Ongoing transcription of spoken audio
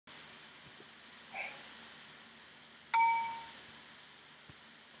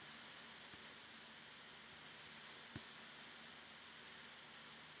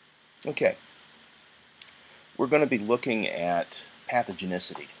Okay, we're going to be looking at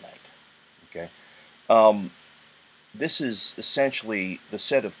pathogenicity tonight. Okay, um, this is essentially the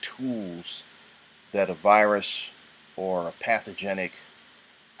set of tools that a virus or a pathogenic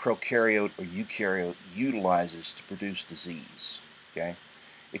prokaryote or eukaryote utilizes to produce disease. Okay,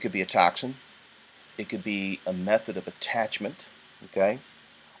 it could be a toxin, it could be a method of attachment. Okay,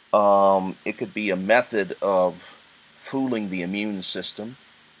 it could be a method of fooling the immune system.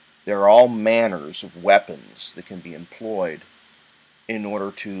 There are all manners of weapons that can be employed in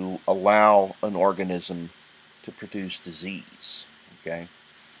order to allow an organism to produce disease. Okay?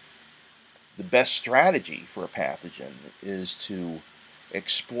 The best strategy for a pathogen is to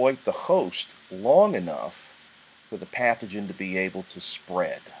exploit the host long enough for the pathogen to be able to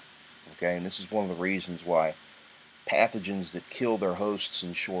spread. Okay? And this is one of the reasons why pathogens that kill their hosts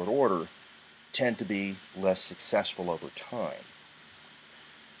in short order tend to be less successful over time.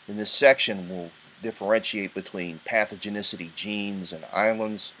 In this section, we'll differentiate between pathogenicity genes and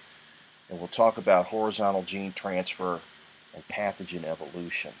islands, and we'll talk about horizontal gene transfer and pathogen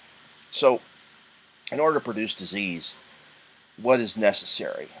evolution. So, in order to produce disease, what is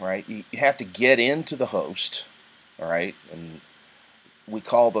necessary, right? You have to get into the host, all right, and we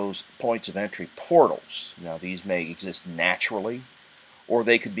call those points of entry portals. Now, these may exist naturally, or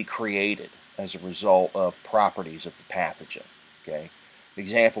they could be created as a result of properties of the pathogen. Okay, an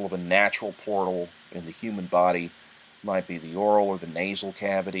example of a natural portal in the human body might be the oral or the nasal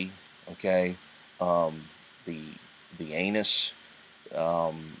cavity. Okay, um, the anus,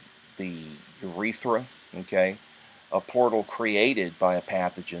 um, the urethra. Okay, a portal created by a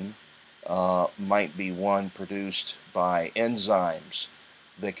pathogen might be one produced by enzymes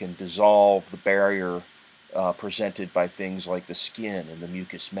that can dissolve the barrier presented by things like the skin and the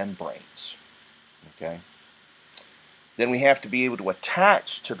mucous membranes. Okay. Then we have to be able to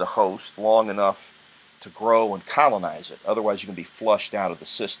attach to the host long enough to grow and colonize it. Otherwise, you can be flushed out of the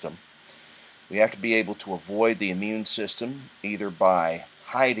system. We have to be able to avoid the immune system either by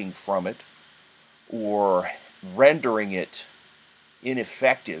hiding from it or rendering it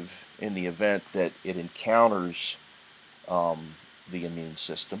ineffective in the event that it encounters the immune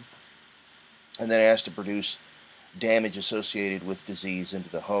system. And then it has to produce damage associated with disease into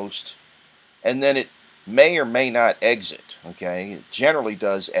the host. And then it may or may not exit. Okay, it generally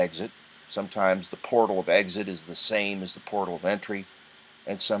does exit. Sometimes the portal of exit is the same as the portal of entry,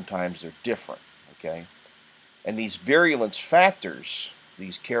 and sometimes they're different. Okay, and these virulence factors,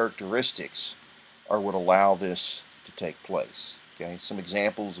 these characteristics, are what allow this to take place. Okay, some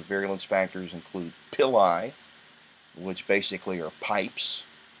examples of virulence factors include pili, which basically are pipes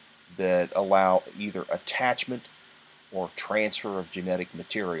that allow either attachment or transfer of genetic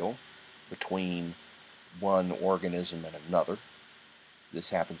material between one organism and another. This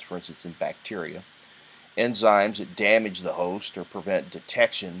happens, for instance, in bacteria. Enzymes that damage the host or prevent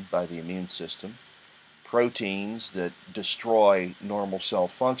detection by the immune system. Proteins that destroy normal cell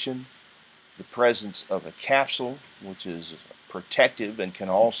function. The presence of a capsule, which is protective and can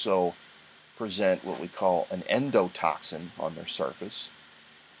also present what we call an endotoxin on their surface.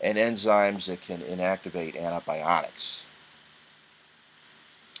 And enzymes that can inactivate antibiotics.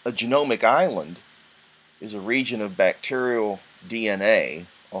 A genomic island is a region of bacterial DNA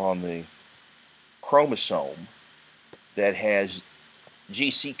on the chromosome that has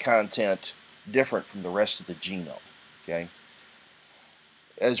GC content different from the rest of the genome, okay?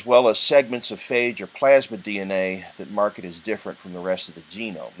 As well as segments of phage or plasmid DNA that mark it as different from the rest of the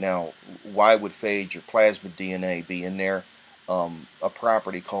genome. Now, why would phage or plasmid DNA be in there? A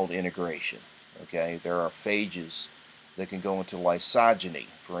property called integration, okay? There are phages that can go into lysogeny,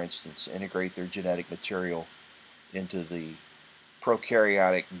 for instance, integrate their genetic material into the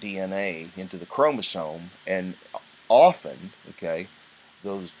prokaryotic DNA, into the chromosome, and often, okay,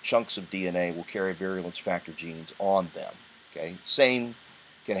 those chunks of DNA will carry virulence factor genes on them. Okay, same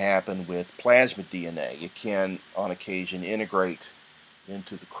can happen with plasmid DNA. It can, on occasion, integrate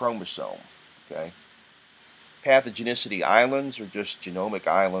into the chromosome. Okay, pathogenicity islands are just genomic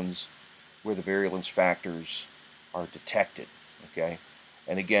islands where the virulence factors are detected. Okay,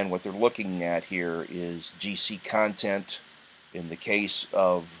 and again, what they're looking at here is GC content. In the case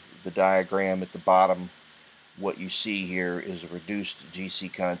of the diagram at the bottom, what you see here is a reduced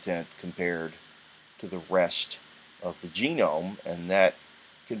GC content compared to the rest of the genome, and that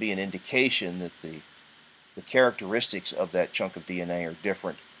can be an indication that the characteristics of that chunk of DNA are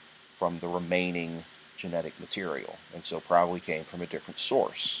different from the remaining genetic material, and so probably came from a different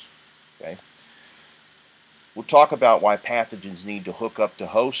source. Okay. We'll talk about why pathogens need to hook up to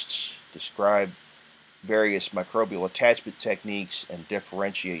hosts, describe various microbial attachment techniques and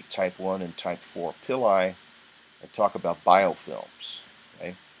differentiate type 1 and type 4 pili and talk about biofilms.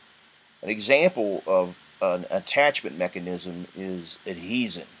 Okay? An example of an attachment mechanism is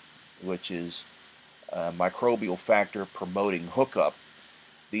adhesin, which is a microbial factor promoting hookup.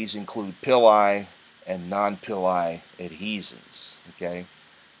 These include pili and non-pili adhesins. Okay?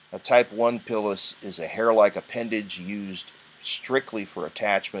 A type 1 pilus is a hair-like appendage used strictly for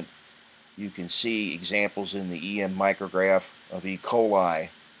attachment. You can see examples in the EM micrograph of E. coli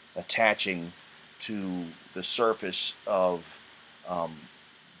attaching to the surface of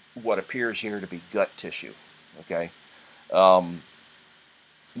what appears here to be gut tissue. Okay,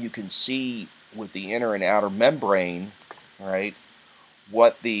 you can see with the inner and outer membrane, right,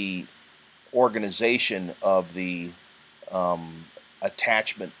 what the organization of the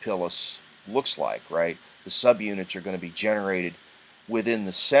attachment pilus looks like, right? The subunits are going to be generated within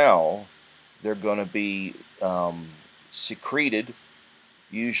the cell. They're going to be secreted,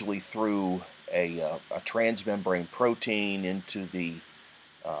 usually through a transmembrane protein into the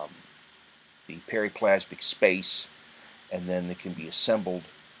periplasmic space, and then they can be assembled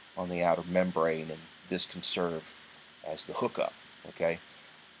on the outer membrane, and this can serve as the hookup. Okay.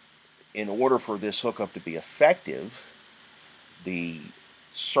 In order for this hookup to be effective, the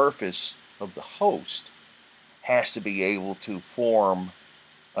surface of the host has to be able to form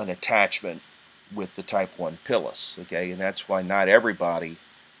an attachment with the type 1 pilus. Okay, and that's why not everybody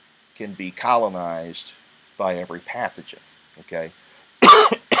can be colonized by every pathogen. Okay,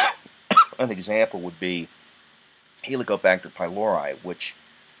 an example would be Helicobacter pylori, which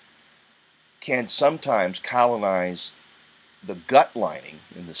can sometimes colonize the gut lining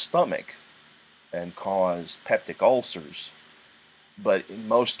in the stomach and cause peptic ulcers, but in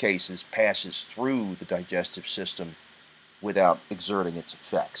most cases passes through the digestive system without exerting its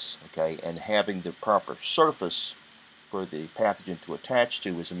effects. Okay, and having the proper surface for the pathogen to attach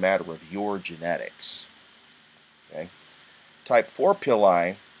to is a matter of your genetics. Okay, type 4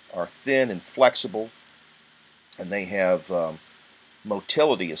 pili are thin and flexible, and they have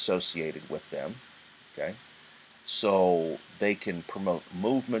motility associated with them. Okay, so they can promote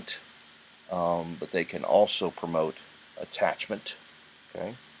movement, but they can also promote attachment.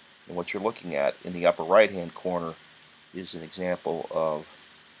 Okay, and what you're looking at in the upper right-hand corner is an example of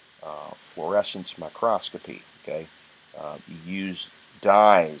fluorescence microscopy. Okay, you use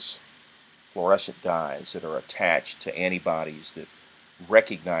dyes, fluorescent dyes that are attached to antibodies that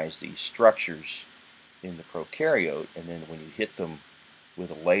recognize these structures in the prokaryote, and then when you hit them with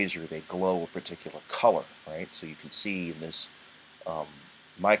a laser, they glow a particular color, right? So you can see in this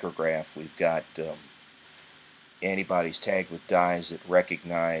micrograph, we've got antibodies tagged with dyes that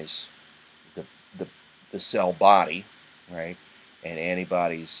recognize the cell body, right? And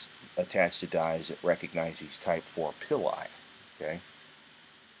antibodies attached to dyes that recognize these type 4 pili, okay?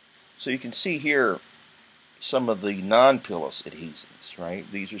 So you can see here some of the non-pilus adhesins, right?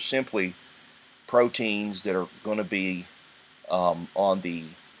 These are simply proteins that are going to be on the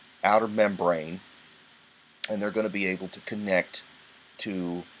outer membrane, and they're going to be able to connect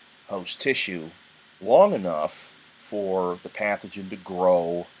to host tissue long enough for the pathogen to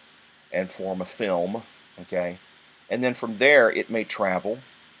grow and form a film, okay? And then from there, it may travel,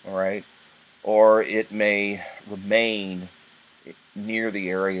 all right, or it may remain near the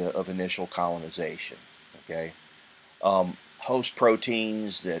area of initial colonization, okay? Host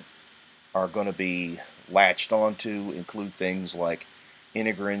proteins that are going to be latched onto include things like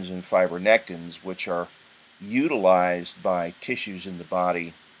integrins and fibronectins, which are utilized by tissues in the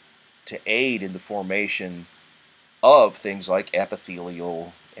body to aid in the formation of things like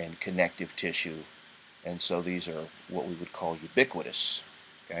epithelial and connective tissue. And so these are what we would call ubiquitous.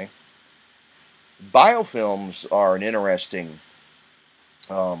 Okay? Biofilms are an interesting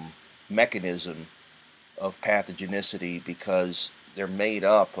mechanism of pathogenicity because they're made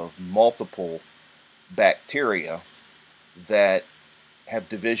up of multiple bacteria that have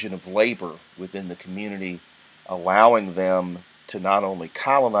division of labor within the community, allowing them to not only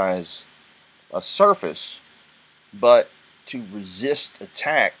colonize a surface, but to resist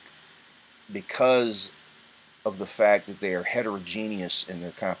attack because of the fact that they are heterogeneous in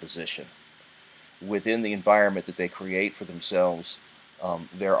their composition. Within the environment that they create for themselves,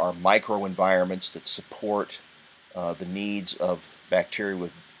 there are microenvironments that support the needs of bacteria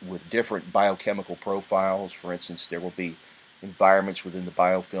with different biochemical profiles. For instance, there will be environments within the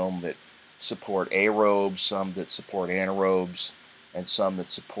biofilm that support aerobes, some that support anaerobes, and some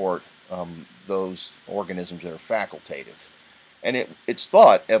that support those organisms that are facultative. And it's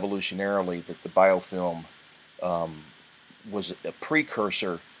thought evolutionarily that the biofilm was a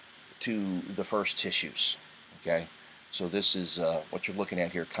precursor to the first tissues. Okay, so this is what you're looking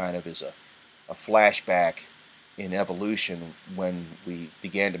at here kind of is a flashback in evolution when we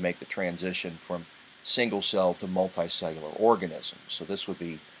began to make the transition from single cell to multicellular organisms. So this would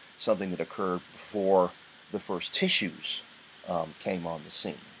be something that occurred before the first tissues came on the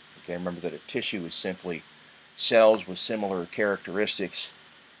scene. Okay, remember that a tissue is simply cells with similar characteristics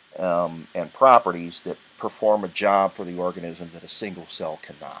and properties that perform a job for the organism that a single cell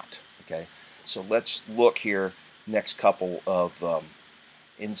cannot. Okay, so let's look here next couple of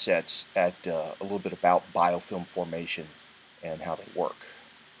insets at a little bit about biofilm formation and how they work.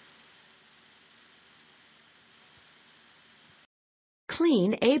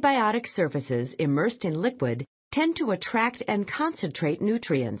 Clean, abiotic surfaces immersed in liquid tend to attract and concentrate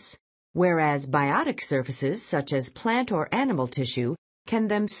nutrients, whereas biotic surfaces such as plant or animal tissue can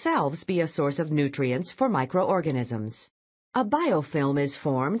themselves be a source of nutrients for microorganisms. A biofilm is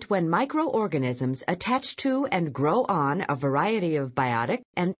formed when microorganisms attach to and grow on a variety of biotic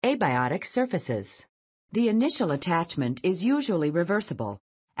and abiotic surfaces. The initial attachment is usually reversible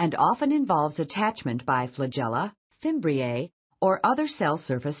and often involves attachment by flagella, fimbriae, or other cell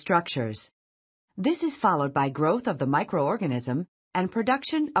surface structures. This is followed by growth of the microorganism and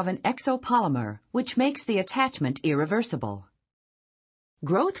production of an exopolymer, which makes the attachment irreversible.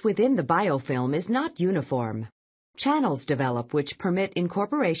 Growth within the biofilm is not uniform. Channels develop which permit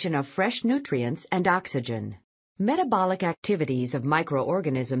incorporation of fresh nutrients and oxygen. Metabolic activities of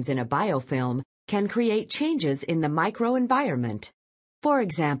microorganisms in a biofilm can create changes in the microenvironment. For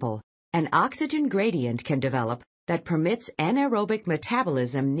example, an oxygen gradient can develop that permits anaerobic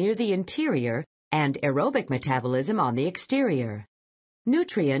metabolism near the interior and aerobic metabolism on the exterior.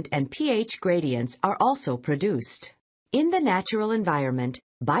 Nutrient and pH gradients are also produced. In the natural environment,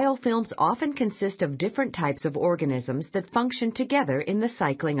 biofilms often consist of different types of organisms that function together in the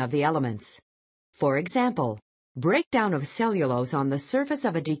cycling of the elements. For example, breakdown of cellulose on the surface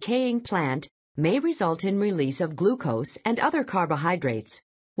of a decaying plant may result in release of glucose and other carbohydrates,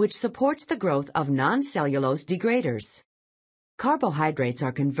 which supports the growth of non-cellulose degraders. Carbohydrates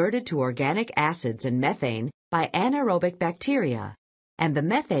are converted to organic acids and methane by anaerobic bacteria, and the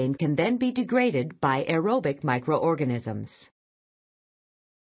methane can then be degraded by aerobic microorganisms.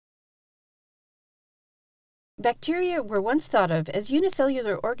 Bacteria were once thought of as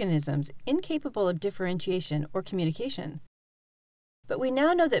unicellular organisms incapable of differentiation or communication. But we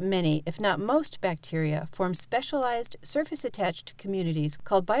now know that many, if not most, bacteria form specialized surface-attached communities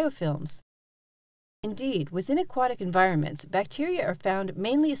called biofilms. Indeed, within aquatic environments, bacteria are found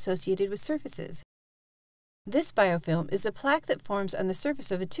mainly associated with surfaces. This biofilm is a plaque that forms on the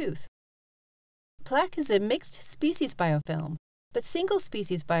surface of a tooth. Plaque is a mixed species biofilm, but single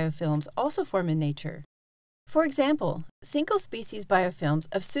species biofilms also form in nature. For example, single species biofilms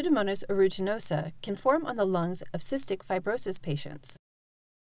of Pseudomonas aeruginosa can form on the lungs of cystic fibrosis patients.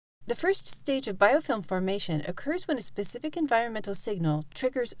 The first stage of biofilm formation occurs when a specific environmental signal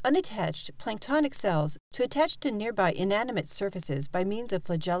triggers unattached planktonic cells to attach to nearby inanimate surfaces by means of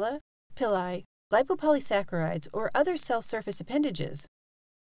flagella, pili, lipopolysaccharides, or other cell surface appendages.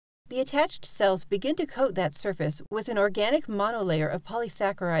 The attached cells begin to coat that surface with an organic monolayer of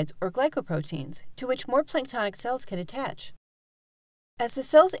polysaccharides or glycoproteins, to which more planktonic cells can attach. As the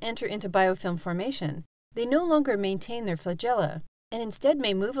cells enter into biofilm formation, they no longer maintain their flagella, and instead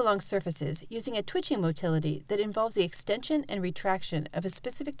may move along surfaces using a twitching motility that involves the extension and retraction of a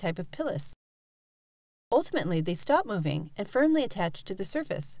specific type of pilus. Ultimately, they stop moving and firmly attach to the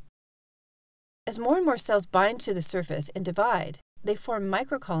surface. As more and more cells bind to the surface and divide, they form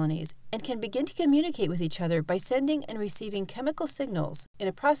microcolonies and can begin to communicate with each other by sending and receiving chemical signals in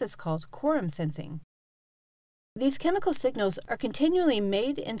a process called quorum sensing. These chemical signals are continually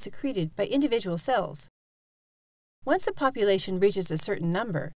made and secreted by individual cells. Once a population reaches a certain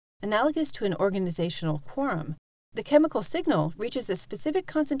number, analogous to an organizational quorum, the chemical signal reaches a specific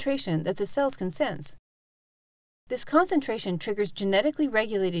concentration that the cells can sense. This concentration triggers genetically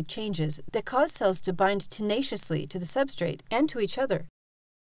regulated changes that cause cells to bind tenaciously to the substrate and to each other.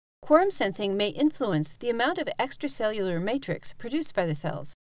 Quorum sensing may influence the amount of extracellular matrix produced by the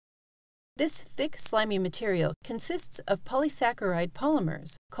cells. This thick, slimy material consists of polysaccharide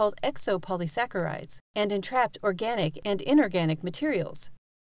polymers, called exopolysaccharides, and entrapped organic and inorganic materials.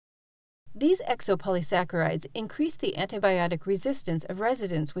 These exopolysaccharides increase the antibiotic resistance of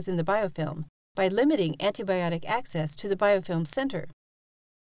residents within the biofilm by limiting antibiotic access to the biofilm center.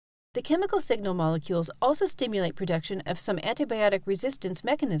 The chemical signal molecules also stimulate production of some antibiotic resistance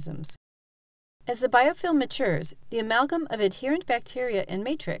mechanisms. As the biofilm matures, the amalgam of adherent bacteria and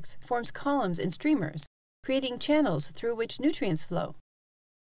matrix forms columns and streamers, creating channels through which nutrients flow.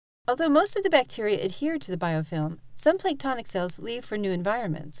 Although most of the bacteria adhere to the biofilm, some planktonic cells leave for new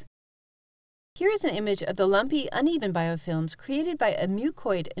environments. Here is an image of the lumpy, uneven biofilms created by a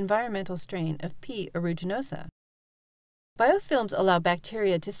mucoid environmental strain of P. aeruginosa. Biofilms allow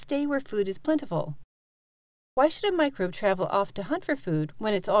bacteria to stay where food is plentiful. Why should a microbe travel off to hunt for food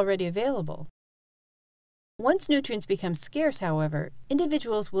when it's already available? Once nutrients become scarce, however,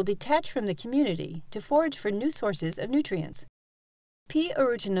 individuals will detach from the community to forage for new sources of nutrients. P.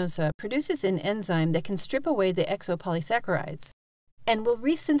 aeruginosa produces an enzyme that can strip away the exopolysaccharides and will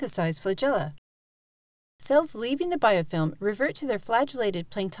resynthesize flagella. Cells leaving the biofilm revert to their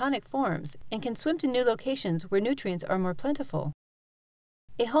flagellated planktonic forms and can swim to new locations where nutrients are more plentiful.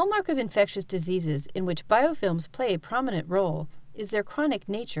 A hallmark of infectious diseases in which biofilms play a prominent role is their chronic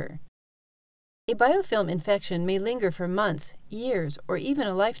nature. A biofilm infection may linger for months, years, or even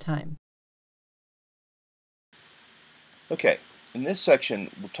a lifetime. Okay, in this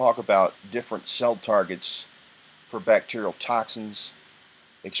section we'll talk about different cell targets for bacterial toxins,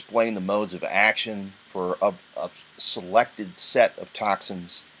 explain the modes of action for a selected set of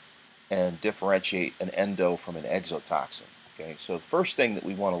toxins, and differentiate an endo from an exotoxin. Okay, so the first thing that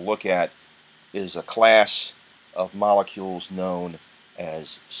we want to look at is a class of molecules known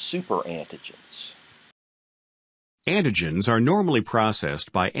as superantigens. Antigens are normally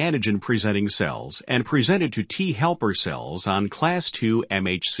processed by antigen-presenting cells and presented to T helper cells on class II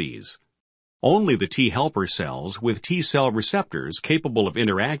MHCs. Only the T helper cells with T cell receptors capable of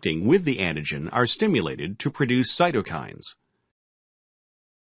interacting with the antigen are stimulated to produce cytokines.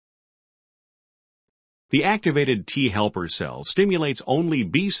 The activated T helper cell stimulates only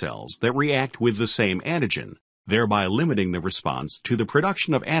B cells that react with the same antigen, thereby limiting the response to the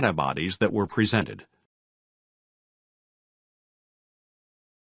production of antibodies that were presented.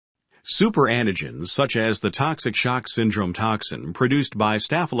 Superantigens, such as the toxic shock syndrome toxin produced by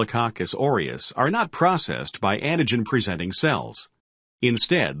Staphylococcus aureus, are not processed by antigen-presenting cells.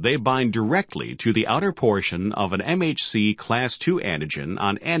 Instead, they bind directly to the outer portion of an MHC class II antigen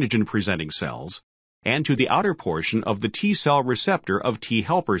on antigen-presenting cells and to the outer portion of the T cell receptor of T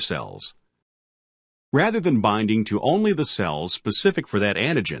helper cells. Rather than binding to only the cells specific for that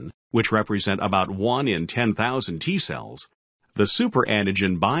antigen, which represent about 1 in 10,000 T cells, the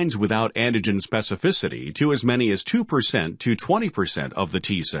superantigen binds without antigen specificity to as many as 2% to 20% of the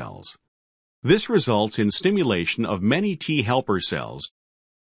T cells. This results in stimulation of many T helper cells.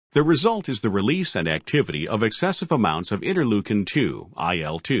 The result is the release and activity of excessive amounts of interleukin-2,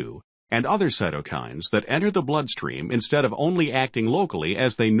 IL-2, and other cytokines that enter the bloodstream instead of only acting locally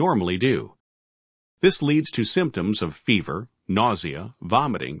as they normally do. This leads to symptoms of fever, nausea,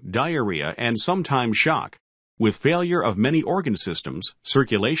 vomiting, diarrhea, and sometimes shock, with failure of many organ systems,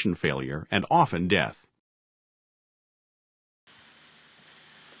 circulation failure, and often death.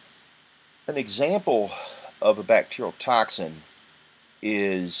 An example of a bacterial toxin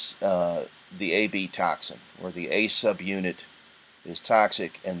is the AB toxin, where the A subunit is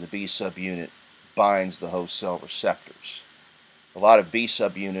toxic and the B subunit binds the host cell receptors. A lot of B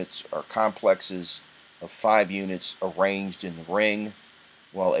subunits are complexes of 5 units arranged in the ring,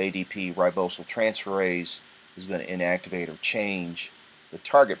 while ADP ribosyl transferase is going to inactivate or change the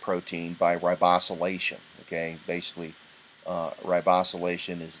target protein by ribosylation. Okay, basically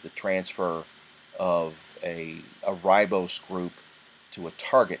ribosylation is the transfer of a ribose group to a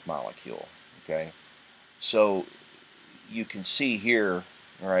target molecule. Okay, so you can see here,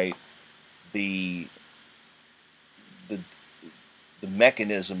 right, the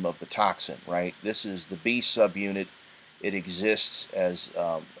mechanism of the toxin, right? This is the B subunit. It exists as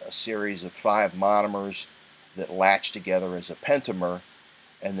a series of 5 monomers that latch together as a pentamer,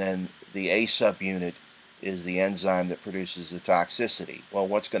 and then the A subunit is the enzyme that produces the toxicity. Well,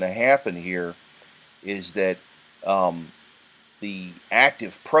 what's going to happen here is that the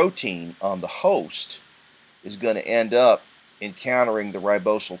active protein on the host is going to end up encountering the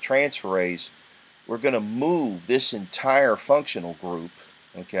ribosyl transferase. We're going to move this entire functional group,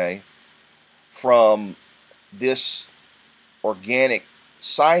 okay, from this organic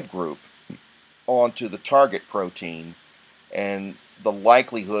side group onto the target protein, and the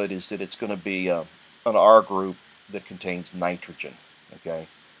likelihood is that it's going to be an R group that contains nitrogen. Okay,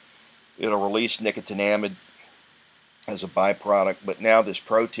 it'll release nicotinamide as a byproduct, but now this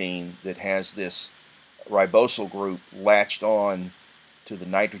protein that has this ribosyl group latched on to the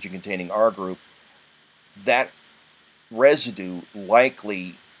nitrogen-containing R group, that residue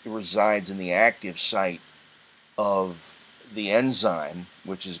likely resides in the active site of the enzyme,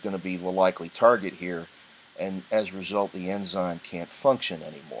 which is going to be the likely target here, and as a result the enzyme can't function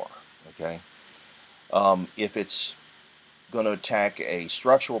anymore. Okay, if it's going to attack a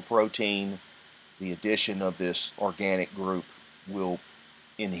structural protein. The addition of this organic group will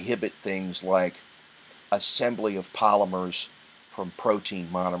inhibit things like assembly of polymers from protein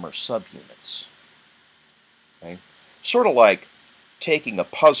monomer subunits. Okay? Sort of like taking a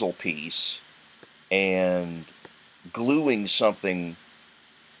puzzle piece and gluing something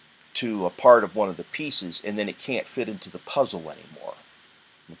to a part of one of the pieces, and then it can't fit into the puzzle anymore.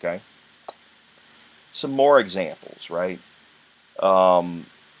 Okay? Some more examples, right?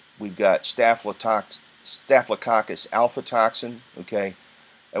 We've got Staphylococcus alpha toxin, okay?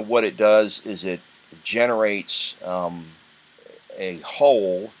 And what it does is it generates a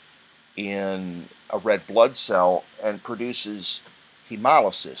hole in a red blood cell and produces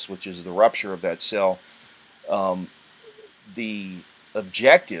hemolysis, which is the rupture of that cell. The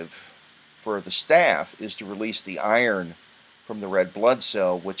objective for the staph is to release the iron from the red blood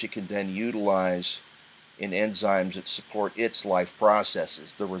cell, which it can then utilize in enzymes that support its life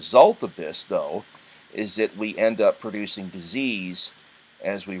processes. The result of this, though, is that we end up producing disease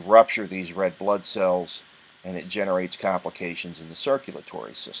as we rupture these red blood cells, and it generates complications in the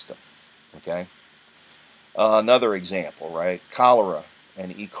circulatory system. Okay. Another example, right? Cholera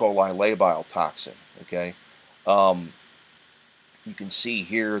and E. coli labile toxin. Okay. You can see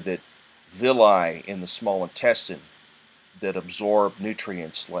here that villi in the small intestine that absorb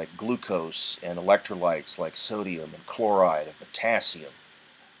nutrients like glucose and electrolytes like sodium and chloride and potassium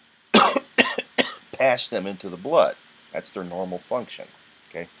pass them into the blood. That's their normal function.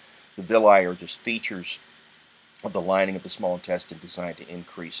 Okay? The villi are just features of the lining of the small intestine designed to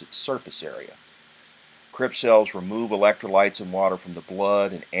increase its surface area. Crypt cells remove electrolytes and water from the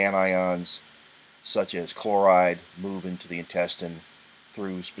blood, and anions such as chloride move into the intestine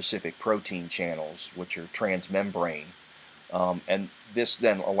through specific protein channels, which are transmembrane. And this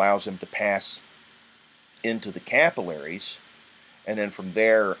then allows them to pass into the capillaries, and then from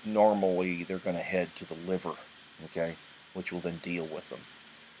there, normally they're going to head to the liver, okay, which will then deal with them.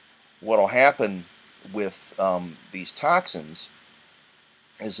 What will happen with these toxins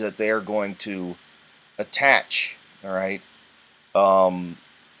is that they are going to attach, all right,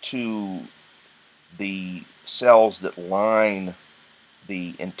 to the cells that line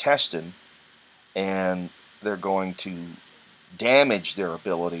the intestine, and they're going to damage their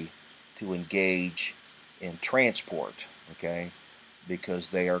ability to engage in transport, okay, because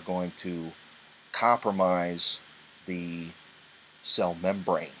they are going to compromise the cell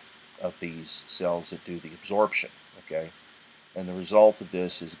membrane of these cells that do the absorption, okay, and the result of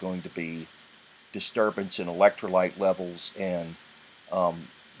this is going to be disturbance in electrolyte levels and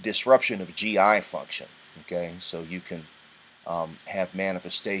disruption of GI function, okay, so you can have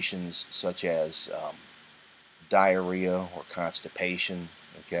manifestations such as diarrhea or constipation,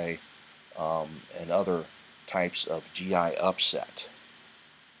 okay, and other types of GI upset.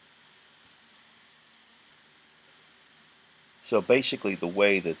 So basically the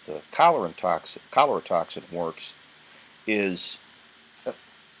way that the cholera toxin works is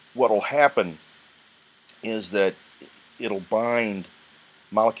what will happen is that it'll bind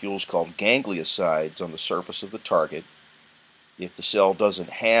molecules called gangliosides on the surface of the target. If the cell doesn't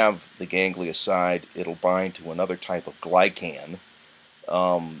have the ganglioside, it'll bind to another type of glycan.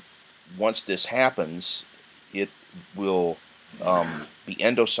 Once this happens, it will be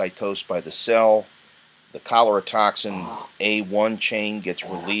endocytosed by the cell. The cholera toxin A1 chain gets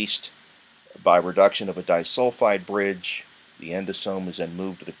released by reduction of a disulfide bridge. The endosome is then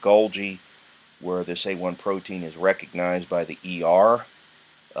moved to the Golgi, where this A1 protein is recognized by the ER.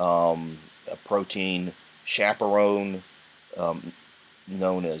 A protein chaperone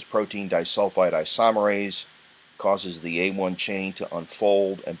known as protein disulfide isomerase causes the A1 chain to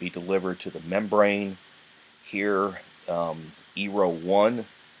unfold and be delivered to the membrane. Here, ERO1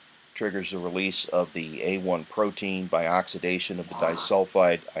 triggers the release of the A1 protein by oxidation of the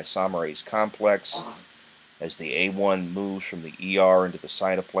disulfide isomerase complex. As the A1 moves from the ER into the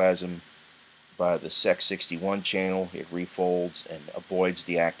cytoplasm by the Sec61 channel, it refolds and avoids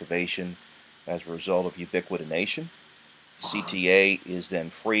deactivation as a result of ubiquitination. CTA is then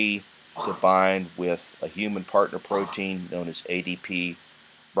free to bind with a human partner protein known as ADP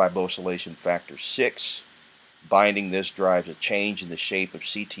ribosylation factor 6. Binding this drives a change in the shape of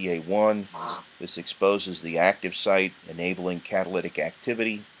CTA1. This exposes the active site, enabling catalytic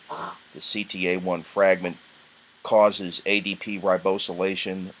activity. The CTA1 fragment causes ADP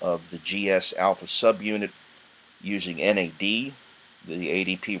ribosylation of the GS alpha subunit using NAD. The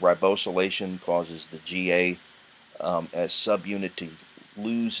ADP ribosylation causes the GA as subunit to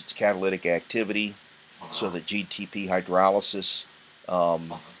lose its catalytic activity, so that GTP hydrolysis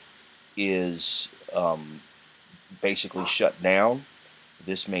is basically shut down.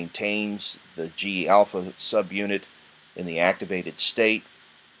 This maintains the G alpha subunit in the activated state.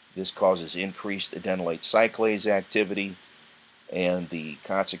 This causes increased adenylate cyclase activity, and the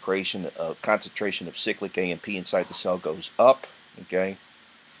concentration of cyclic AMP inside the cell goes up. Okay,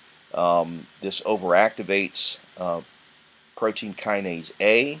 this overactivates protein kinase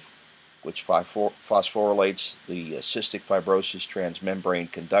A, which phosphorylates the cystic fibrosis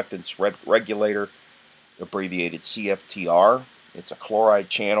transmembrane conductance regulator, abbreviated CFTR. It's a chloride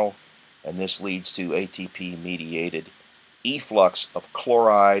channel, and this leads to ATP-mediated efflux of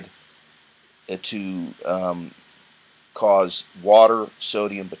chloride to cause water,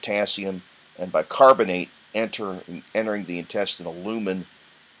 sodium, potassium, and bicarbonate entering the intestinal lumen.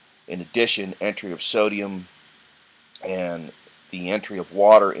 In addition, entry of sodium and the entry of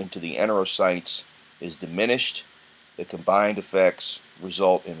water into the enterocytes is diminished. The combined effects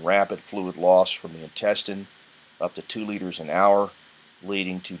result in rapid fluid loss from the intestine, up to 2 liters an hour,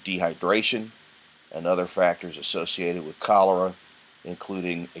 leading to dehydration and other factors associated with cholera,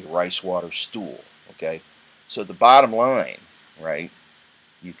 including a rice water stool. Okay, so the bottom line, right,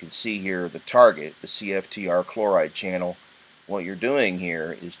 you can see here the target, the CFTR chloride channel. What you're doing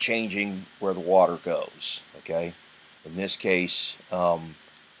here is changing where the water goes. Okay, in this case,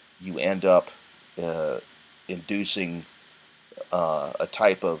 you end up inducing a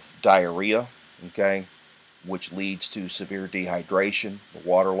type of diarrhea, okay, which leads to severe dehydration, the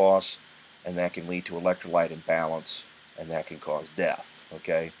water loss, and that can lead to electrolyte imbalance, and that can cause death,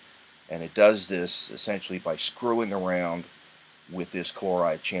 okay? And it does this essentially by screwing around with this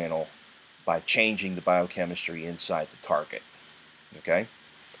chloride channel by changing the biochemistry inside the target, okay?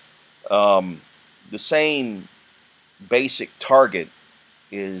 The same basic target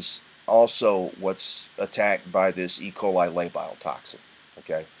is also what's attacked by this E. coli labile toxin,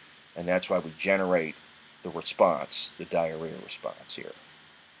 okay? And that's why we generate the response, the diarrhea response here.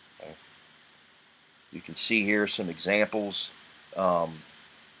 Okay? You can see here some examples.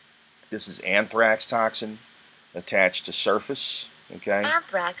 This is anthrax toxin attached to surface. Okay?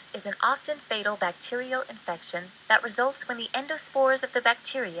 Anthrax is an often fatal bacterial infection that results when the endospores of the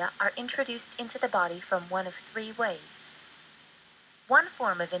bacteria are introduced into the body from one of 3 ways. One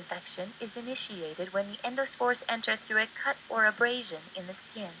form of infection is initiated when the endospores enter through a cut or abrasion in the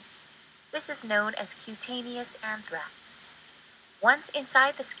skin. This is known as cutaneous anthrax. Once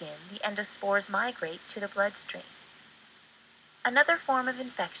inside the skin, the endospores migrate to the bloodstream. Another form of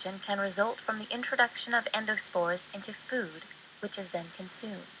infection can result from the introduction of endospores into food, which is then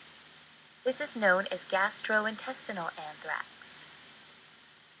consumed. This is known as gastrointestinal anthrax.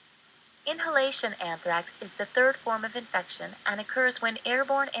 Inhalation anthrax is the 3rd form of infection and occurs when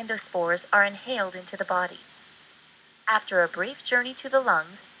airborne endospores are inhaled into the body. After a brief journey to the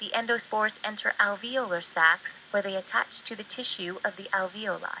lungs, the endospores enter alveolar sacs where they attach to the tissue of the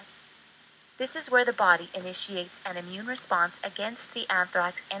alveoli. This is where the body initiates an immune response against the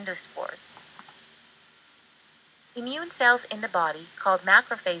anthrax endospores. Immune cells in the body, called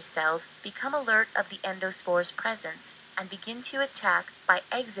macrophage cells, become alert of the endospores' presence and begin to attack by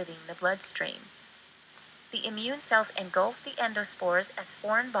exiting the bloodstream. The immune cells engulf the endospores as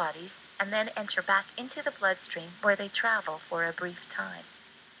foreign bodies and then enter back into the bloodstream where they travel for a brief time.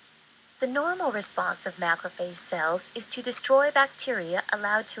 The normal response of macrophage cells is to destroy bacteria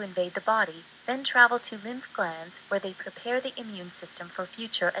allowed to invade the body, then travel to lymph glands where they prepare the immune system for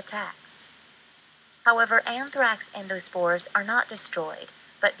future attacks. However, anthrax endospores are not destroyed,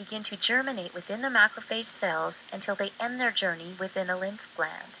 but begin to germinate within the macrophage cells until they end their journey within a lymph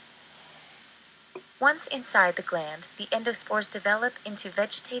gland. Once inside the gland, the endospores develop into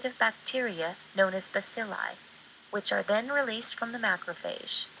vegetative bacteria known as bacilli, which are then released from the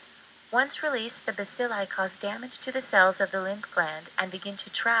macrophage. Once released, the bacilli cause damage to the cells of the lymph gland and begin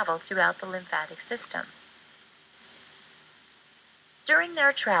to travel throughout the lymphatic system. During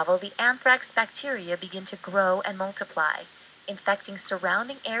their travel, the anthrax bacteria begin to grow and multiply, infecting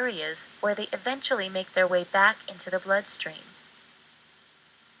surrounding areas where they eventually make their way back into the bloodstream.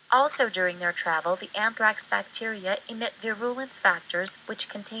 Also during their travel, the anthrax bacteria emit virulence factors which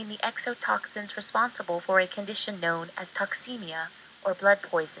contain the exotoxins responsible for a condition known as toxemia or blood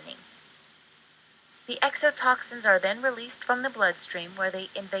poisoning. The exotoxins are then released from the bloodstream where they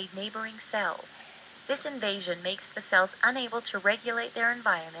invade neighboring cells. This invasion makes the cells unable to regulate their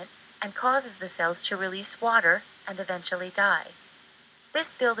environment and causes the cells to release water and eventually die.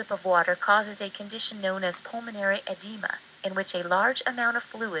 This buildup of water causes a condition known as pulmonary edema, in which a large amount of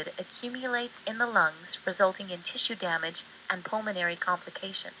fluid accumulates in the lungs, resulting in tissue damage and pulmonary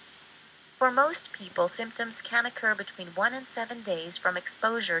complications. For most people, symptoms can occur between 1 and 7 days from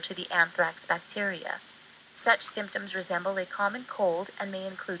exposure to the anthrax bacteria. Such symptoms resemble a common cold and may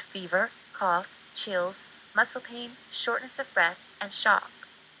include fever, cough, chills, muscle pain, shortness of breath, and shock.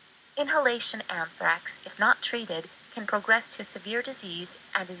 Inhalation anthrax, if not treated, can progress to severe disease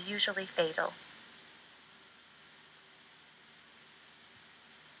and is usually fatal.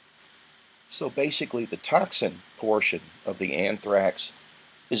 So basically, the toxin portion of the anthrax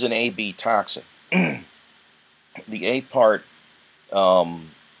is an AB toxin. The A part and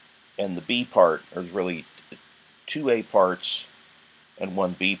the B part are really two A parts and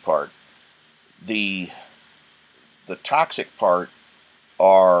one B part. The toxic part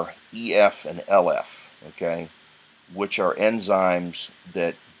are EF and LF, okay, which are enzymes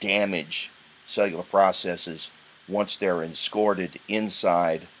that damage cellular processes once they're escorted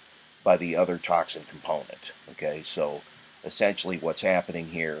inside by the other toxin component. Okay, so essentially what's happening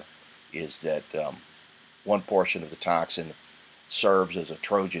here is that one portion of the toxin serves as a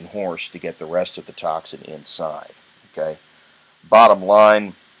Trojan horse to get the rest of the toxin inside. Okay, bottom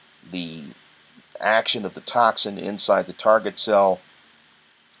line, the action of the toxin inside the target cell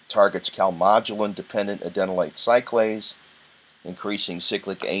targets calmodulin-dependent adenylate cyclase, increasing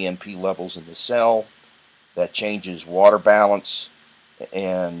cyclic AMP levels in the cell. That changes water balance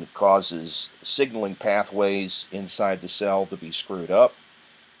and causes signaling pathways inside the cell to be screwed up,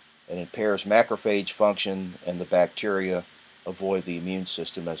 and impairs macrophage function, and the bacteria avoid the immune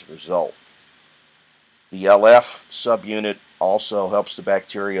system as a result. The LF subunit also helps the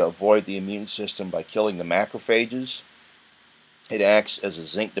bacteria avoid the immune system by killing the macrophages. It acts as a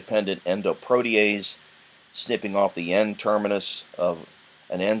zinc-dependent endoprotease, snipping off the N-terminus of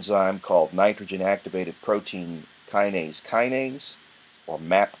an enzyme called nitrogen-activated protein kinase, or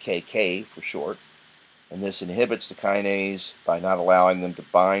MAPKK for short, and this inhibits the kinase by not allowing them to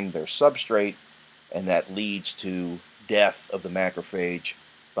bind their substrate, and that leads to death of the macrophage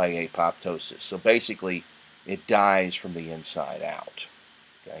by apoptosis. So basically, it dies from the inside out.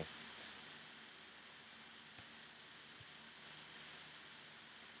 Okay.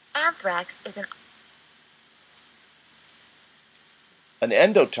 Anthrax is an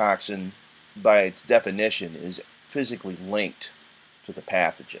endotoxin, by its definition, is physically linked to the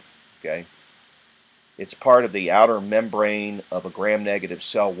pathogen. Okay. It's part of the outer membrane of a gram-negative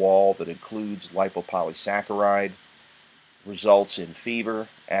cell wall that includes lipopolysaccharide, results in fever,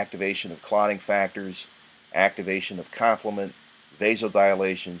 activation of clotting factors, activation of complement,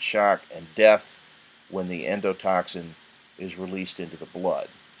 vasodilation, shock, and death when the endotoxin is released into the blood.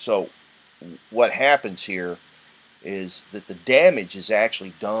 So what happens here is that the damage is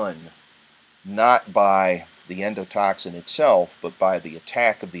actually done not by the endotoxin itself, but by the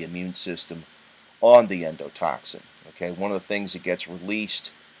attack of the immune system on the endotoxin. Okay, one of the things that gets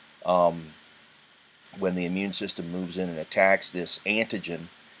released when the immune system moves in and attacks this antigen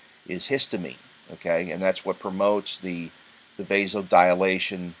is histamine. Okay, and that's what promotes the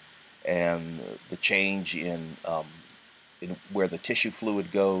vasodilation and the change in where the tissue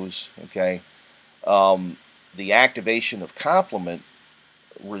fluid goes. Okay, the activation of complement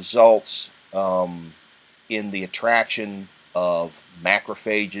results in the attraction of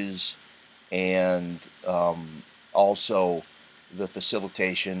macrophages and also the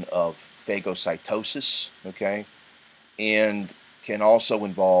facilitation of phagocytosis, okay, and can also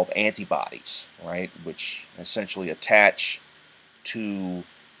involve antibodies, right, which essentially attach to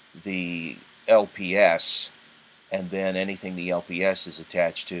the LPS, and then anything the LPS is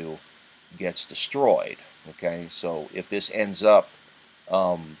attached to gets destroyed. Okay, so if this ends up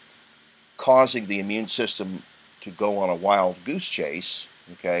causing the immune system to go on a wild goose chase,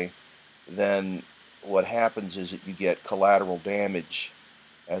 okay, then what happens is that you get collateral damage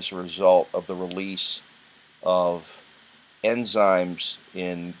as a result of the release of enzymes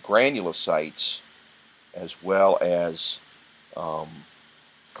in granulocytes, as well as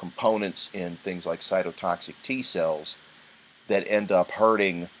components in things like cytotoxic T cells that end up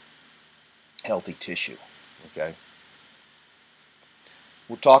hurting healthy tissue. Okay.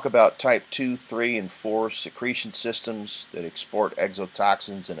 We'll talk about type 2, 3, and 4 secretion systems that export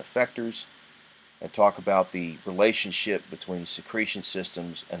exotoxins and effectors, and talk about the relationship between secretion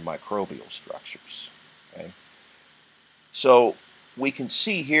systems and microbial structures. Okay. So we can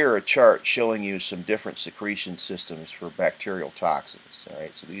see here a chart showing you some different secretion systems for bacterial toxins. All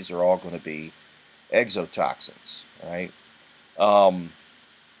right, so these are all going to be exotoxins. All right.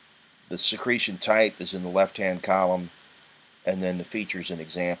 The secretion type is in the left-hand column, and then the features and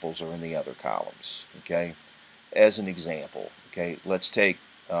examples are in the other columns. Okay, as an example, okay, let's take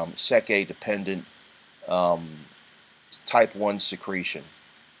SEC-A-dependent type 1 secretion.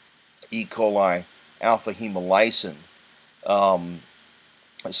 E. coli alpha hemolysin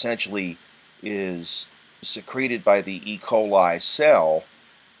essentially is secreted by the E. coli cell,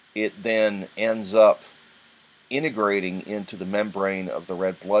 it then ends up integrating into the membrane of the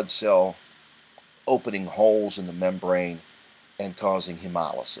red blood cell, opening holes in the membrane and causing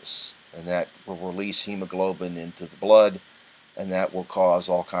hemolysis. And that will release hemoglobin into the blood, and that will cause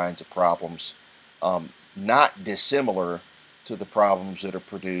all kinds of problems, not dissimilar to the problems that are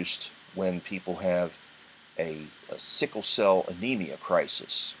produced when people have a sickle cell anemia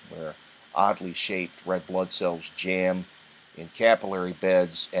crisis, where oddly shaped red blood cells jam in capillary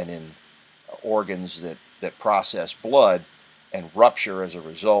beds and in organs that process blood and rupture as a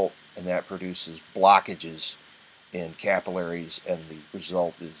result, and that produces blockages in capillaries, and the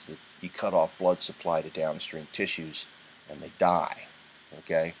result is that you cut off blood supply to downstream tissues and they die.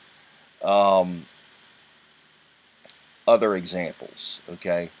 Okay. Other examples.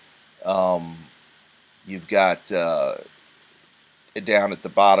 Okay. You've got down at the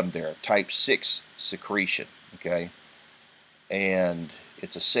bottom there, type 6 secretion. Okay. And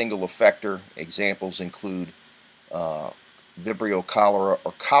it's a single effector. Examples include Vibrio cholera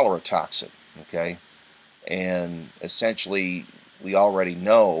or cholera toxin. Okay. And essentially, we already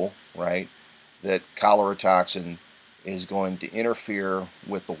know, right, that cholera toxin is going to interfere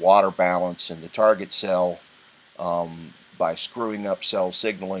with the water balance in the target cell by screwing up cell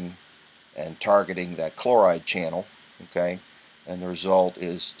signaling and targeting that chloride channel. Okay. And the result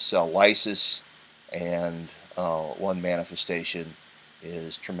is cell lysis, and one manifestation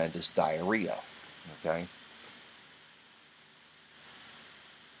is tremendous diarrhea. Okay.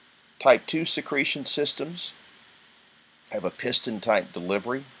 Type 2 secretion systems have a piston-type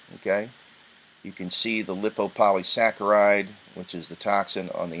delivery. Okay. You can see the lipopolysaccharide, which is the toxin,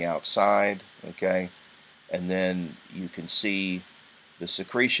 on the outside. Okay. And then you can see the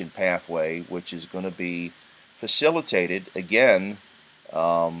secretion pathway, which is going to be facilitated, again,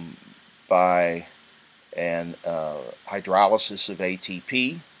 by an hydrolysis of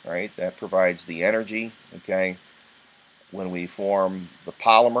ATP, right? That provides the energy. Okay. When we form the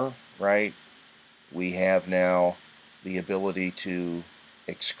polymer, right, we have now the ability to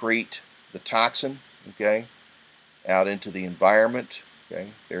excrete the toxin, okay, out into the environment.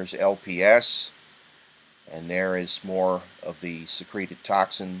 Okay, there's LPS, and there is more of the secreted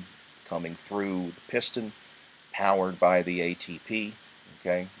toxin coming through the piston, powered by the ATP.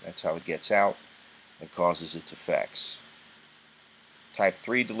 Okay, that's how it gets out and causes its effects. Type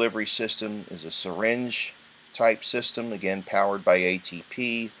 3 delivery system is a syringe type system, again powered by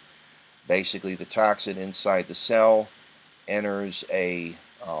ATP. Basically, the toxin inside the cell enters a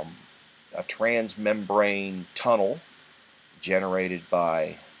transmembrane tunnel generated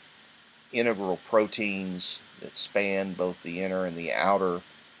by integral proteins that span both the inner and the outer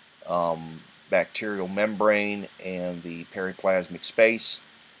bacterial membrane and the periplasmic space.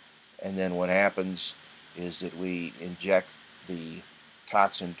 And then what happens is that we inject the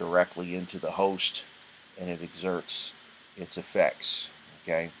toxin directly into the host, and it exerts its effects.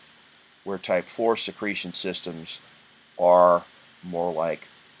 Okay, where type 4 secretion systems are more like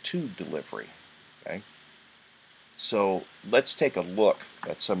tube delivery. Okay, so let's take a look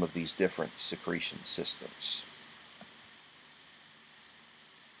at some of these different secretion systems.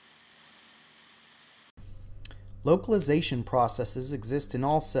 Localization processes exist in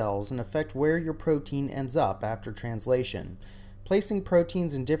all cells and affect where your protein ends up after translation. Placing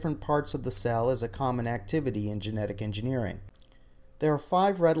proteins in different parts of the cell is a common activity in genetic engineering. There are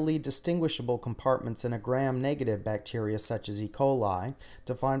 5 readily distinguishable compartments in a gram-negative bacteria such as E. coli,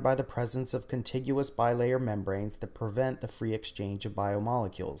 defined by the presence of contiguous bilayer membranes that prevent the free exchange of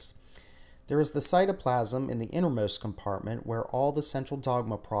biomolecules. There is the cytoplasm in the innermost compartment, where all the central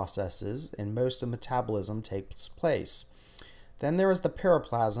dogma processes and most of metabolism takes place. Then there is the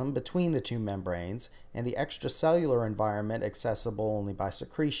periplasm between the 2 membranes and the extracellular environment accessible only by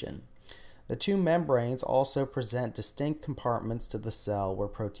secretion. The 2 membranes also present distinct compartments to the cell where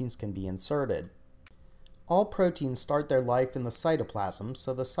proteins can be inserted. All proteins start their life in the cytoplasm,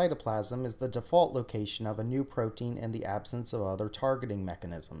 so the cytoplasm is the default location of a new protein in the absence of other targeting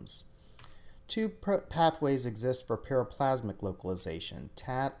mechanisms. 2 pathways exist for periplasmic localization,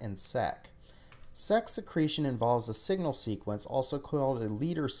 TAT and SEC. SEC secretion involves a signal sequence, also called a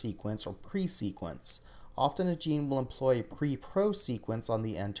leader sequence or pre-sequence. Often a gene will employ a pre-pro sequence on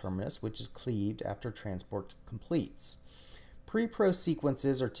the N-terminus, which is cleaved after transport completes. Pre-pro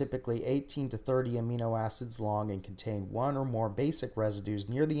sequences are typically 18 to 30 amino acids long and contain 1 or more basic residues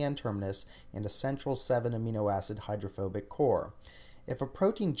near the N-terminus and a central 7 amino acid hydrophobic core. If a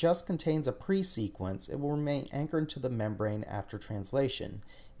protein just contains a pre-sequence, it will remain anchored to the membrane after translation.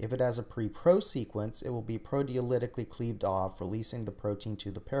 If it has a pre-pro sequence, it will be proteolytically cleaved off, releasing the protein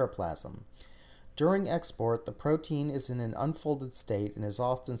to the periplasm. During export, the protein is in an unfolded state and is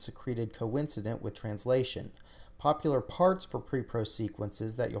often secreted coincident with translation. Popular parts for pre-pro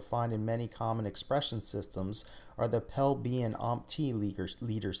sequences that you'll find in many common expression systems are the PEL-B and OMP-T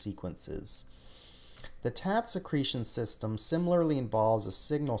leader sequences. The TAT secretion system similarly involves a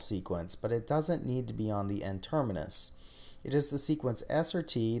signal sequence, but it doesn't need to be on the N-terminus. It is the sequence S or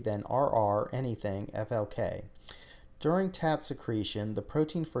T, then RR, anything, FLK. During TAT secretion, the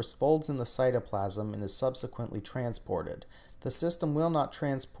protein first folds in the cytoplasm and is subsequently transported. The system will not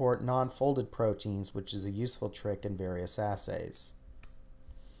transport non-folded proteins, which is a useful trick in various assays.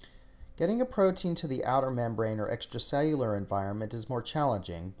 Getting a protein to the outer membrane or extracellular environment is more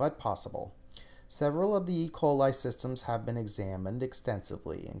challenging, but possible. Several of the E. coli systems have been examined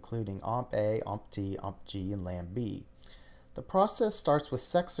extensively, including OMP-A, OMP-T, OMP-G, and LAM-B. The process starts with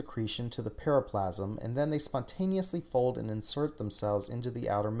sex secretion to the periplasm, and then they spontaneously fold and insert themselves into the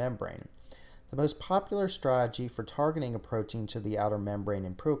outer membrane. The most popular strategy for targeting a protein to the outer membrane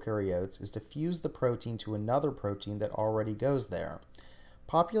in prokaryotes is to fuse the protein to another protein that already goes there.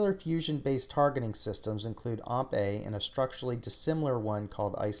 Popular fusion-based targeting systems include OMP-A and a structurally dissimilar one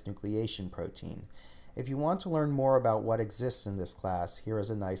called isonucleation protein. If you want to learn more about what exists in this class, here is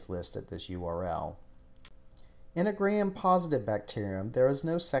a nice list at this URL. In a gram-positive bacterium, there is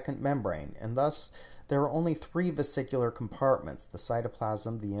no second membrane, and thus there are only 3 vesicular compartments: the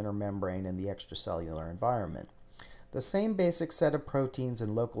cytoplasm, the inner membrane, and the extracellular environment. The same basic set of proteins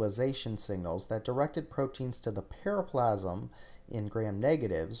and localization signals that directed proteins to the periplasm in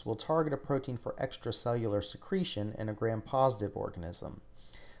gram-negatives will target a protein for extracellular secretion in a gram-positive organism.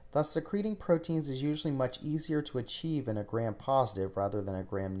 Thus, secreting proteins is usually much easier to achieve in a gram-positive rather than a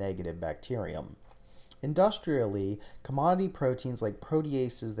gram-negative bacterium. Industrially, commodity proteins like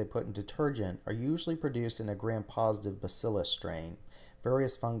proteases they put in detergent are usually produced in a gram-positive bacillus strain.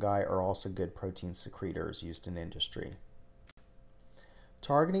 Various fungi are also good protein secretors used in industry.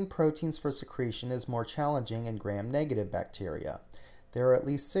 Targeting proteins for secretion is more challenging in gram-negative bacteria. There are at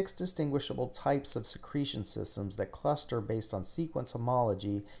least 6 distinguishable types of secretion systems that cluster based on sequence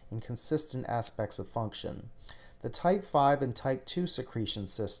homology and consistent aspects of function. The type 5 and type 2 secretion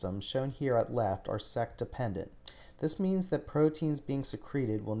systems, shown here at left, are sec-dependent. This means that proteins being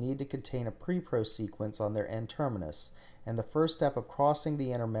secreted will need to contain a pre-pro sequence on their N-terminus, and the first step of crossing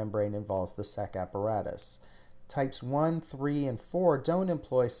the inner membrane involves the sec apparatus. Types 1, 3, and 4 don't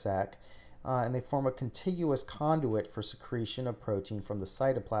employ sec, and they form a contiguous conduit for secretion of protein from the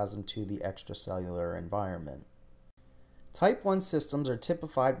cytoplasm to the extracellular environment. Type 1 systems are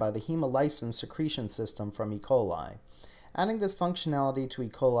typified by the hemolysin secretion system from E. coli. Adding this functionality to E.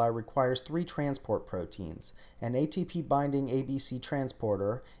 coli requires 3 transport proteins: an ATP-binding ABC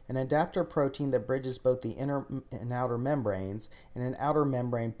transporter, an adapter protein that bridges both the inner and outer membranes, and an outer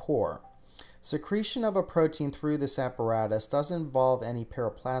membrane pore. Secretion of a protein through this apparatus doesn't involve any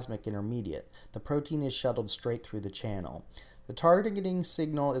periplasmic intermediate. The protein is shuttled straight through the channel. The targeting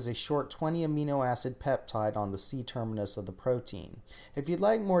signal is a short 20 amino acid peptide on the C-terminus of the protein. If you'd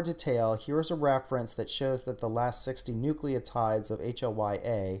like more detail, here's a reference that shows that the last 60 nucleotides of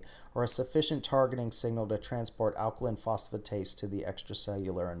HLY-A are a sufficient targeting signal to transport alkaline phosphatase to the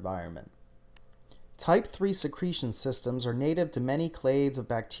extracellular environment. Type 3 secretion systems are native to many clades of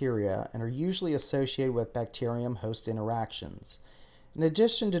bacteria and are usually associated with bacterium-host interactions. In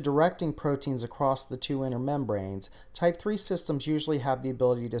addition to directing proteins across the 2 inner membranes, type 3 systems usually have the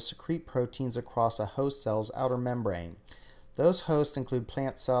ability to secrete proteins across a host cell's outer membrane. Those hosts include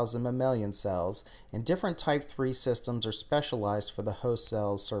plant cells and mammalian cells, and different type 3 systems are specialized for the host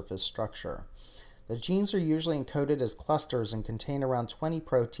cell's surface structure. The genes are usually encoded as clusters and contain around 20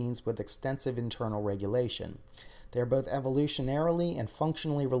 proteins with extensive internal regulation. They are both evolutionarily and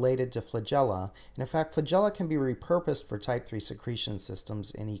functionally related to flagella, and in fact flagella can be repurposed for type 3 secretion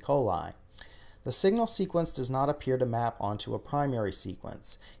systems in E. coli. The signal sequence does not appear to map onto a primary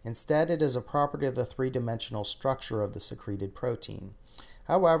sequence. Instead, it is a property of the 3-dimensional structure of the secreted protein.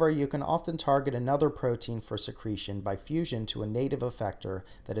 However, you can often target another protein for secretion by fusion to a native effector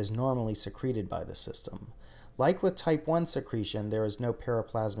that is normally secreted by the system. Like with type 1 secretion, there is no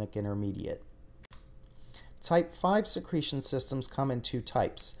periplasmic intermediate. Type 5 secretion systems come in 2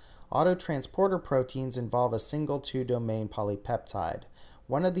 types. Autotransporter proteins involve a single 2-domain polypeptide.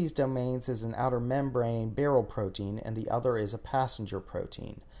 One of these domains is an outer membrane barrel protein, and the other is a passenger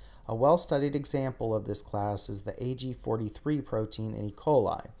protein. A well-studied example of this class is the AG43 protein in E.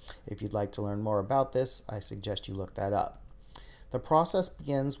 coli. If you'd like to learn more about this, I suggest you look that up. The process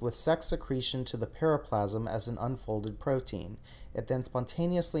begins with sex secretion to the periplasm as an unfolded protein. It then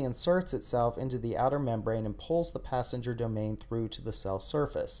spontaneously inserts itself into the outer membrane and pulls the passenger domain through to the cell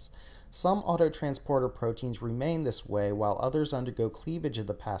surface. Some autotransporter proteins remain this way while others undergo cleavage of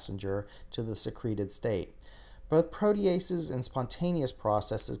the passenger to the secreted state. Both proteases and spontaneous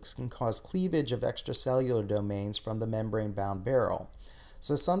processes can cause cleavage of extracellular domains from the membrane-bound barrel.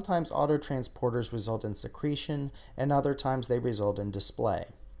 So sometimes autotransporters result in secretion, and other times they result in display.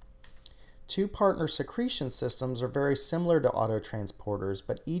 Two-partner secretion systems are very similar to autotransporters,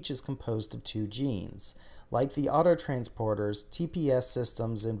 but each is composed of two genes. Like the autotransporters, TPS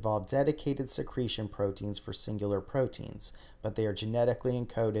systems involve dedicated secretion proteins for singular proteins, but they are genetically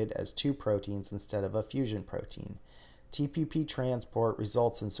encoded as two proteins instead of a fusion protein. TPP transport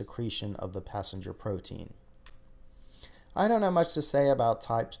results in secretion of the passenger protein. I don't have much to say about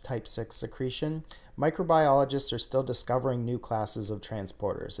type 6 secretion. Microbiologists are still discovering new classes of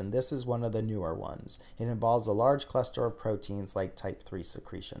transporters, and this is one of the newer ones. It involves a large cluster of proteins like type 3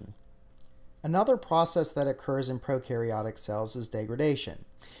 secretion. Another process that occurs in prokaryotic cells is degradation.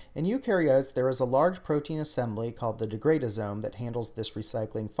 In eukaryotes, there is a large protein assembly called the degradosome that handles this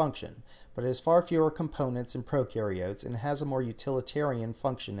recycling function, but it has far fewer components in prokaryotes and has a more utilitarian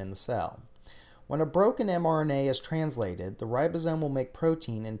function in the cell. When a broken mRNA is translated, the ribosome will make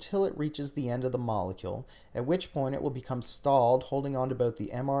protein until it reaches the end of the molecule, at which point it will become stalled, holding on to both the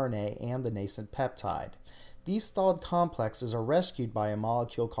mRNA and the nascent peptide. These stalled complexes are rescued by a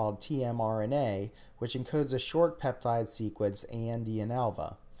molecule called tmRNA, which encodes a short peptide sequence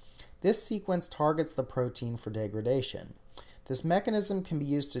AND-alpha. This sequence targets the protein for degradation. This mechanism can be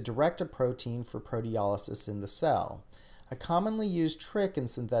used to direct a protein for proteolysis in the cell. A commonly used trick in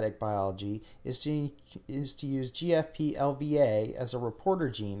synthetic biology is to use GFP-LVA as a reporter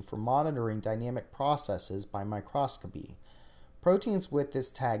gene for monitoring dynamic processes by microscopy. Proteins with this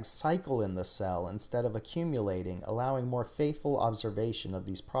tag cycle in the cell instead of accumulating, allowing more faithful observation of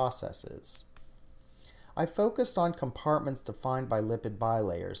these processes. I focused on compartments defined by lipid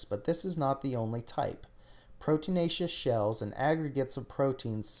bilayers, but this is not the only type. Proteinaceous shells and aggregates of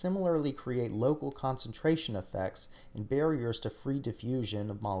proteins similarly create local concentration effects and barriers to free diffusion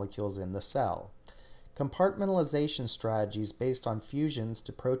of molecules in the cell. Compartmentalization strategies based on fusions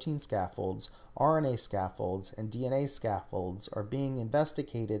to protein scaffolds, RNA scaffolds, and DNA scaffolds are being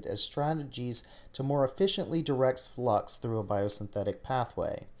investigated as strategies to more efficiently direct flux through a biosynthetic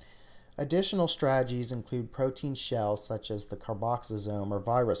pathway. Additional strategies include protein shells such as the carboxysome or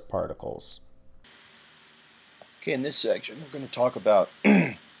virus particles. Okay, in this section we're going to talk about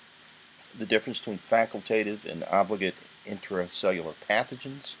the difference between facultative and obligate intracellular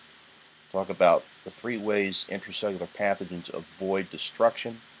pathogens. Talk about the three ways intracellular pathogens avoid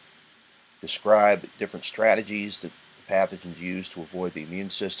destruction. Describe different strategies that the pathogens use to avoid the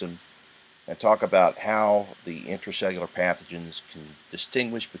immune system. And talk about how the intracellular pathogens can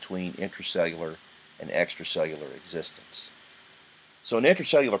distinguish between intracellular and extracellular existence. So an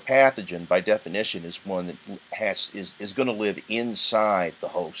intracellular pathogen, by definition, is one that is going to live inside the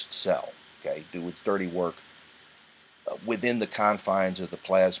host cell, okay, do its dirty work within the confines of the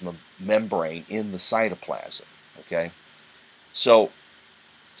plasma membrane in the cytoplasm, okay? So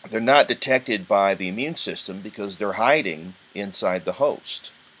they're not detected by the immune system because they're hiding inside the host.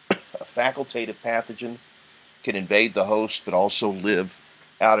 A facultative pathogen can invade the host but also live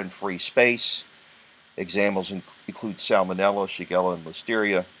out in free space. Examples include Salmonella, Shigella, and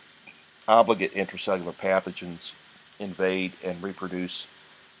Listeria. Obligate intracellular pathogens invade and reproduce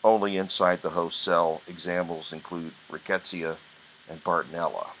only inside the host cell. Examples include Rickettsia and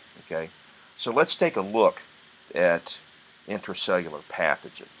Bartonella. Okay, so let's take a look at intracellular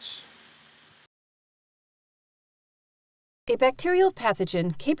pathogens. A bacterial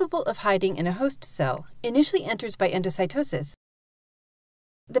pathogen capable of hiding in a host cell initially enters by endocytosis.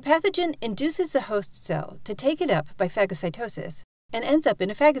 The pathogen induces the host cell to take it up by phagocytosis and ends up in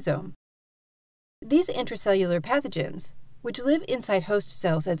a phagosome. These intracellular pathogens, which live inside host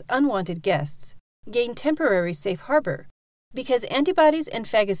cells as unwanted guests, gain temporary safe harbor because antibodies and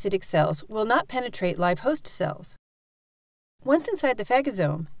phagocytic cells will not penetrate live host cells. Once inside the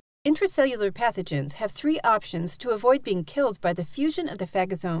phagosome, intracellular pathogens have three options to avoid being killed by the fusion of the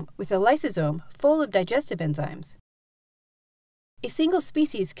phagosome with a lysosome full of digestive enzymes. A single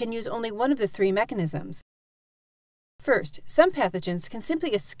species can use only one of the three mechanisms. First, some pathogens can simply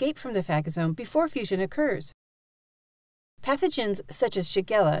escape from the phagosome before fusion occurs. Pathogens such as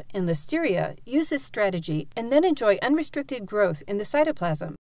Shigella and Listeria use this strategy and then enjoy unrestricted growth in the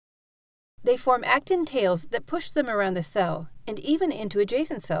cytoplasm. They form actin tails that push them around the cell and even into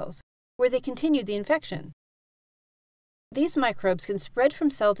adjacent cells, where they continue the infection. These microbes can spread from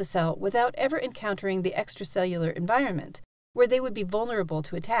cell to cell without ever encountering the extracellular environment, where they would be vulnerable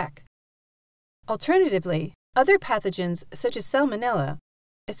to attack. Alternatively, other pathogens such as Salmonella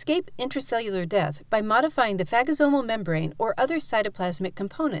escape intracellular death by modifying the phagosomal membrane or other cytoplasmic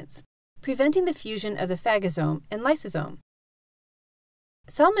components, preventing the fusion of the phagosome and lysosome.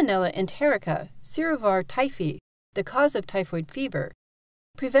 Salmonella enterica, Serovar typhi, the cause of typhoid fever,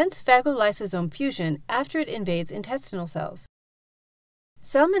 prevents phagolysosome fusion after it invades intestinal cells.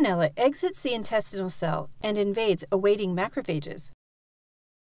 Salmonella exits the intestinal cell and invades awaiting macrophages.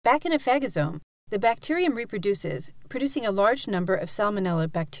 Back in a phagosome, the bacterium reproduces, producing a large number of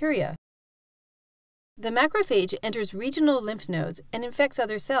Salmonella bacteria. The macrophage enters regional lymph nodes and infects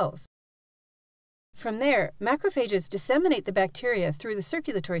other cells. From there, macrophages disseminate the bacteria through the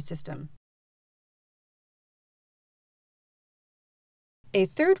circulatory system. A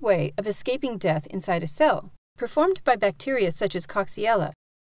third way of escaping death inside a cell, performed by bacteria such as Coxiella,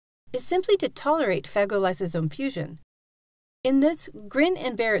 is simply to tolerate phagolysosome fusion. In this grin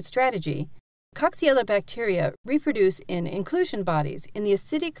and bear it strategy, Coxiella bacteria reproduce in inclusion bodies in the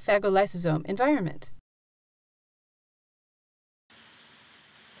acidic phagolysosome environment.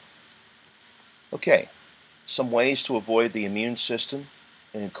 Okay, some ways to avoid the immune system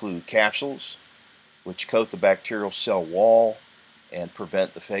include capsules, which coat the bacterial cell wall and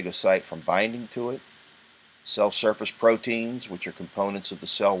prevent the phagocyte from binding to it. Cell surface proteins, which are components of the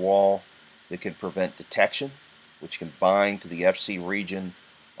cell wall that can prevent detection, which can bind to the Fc region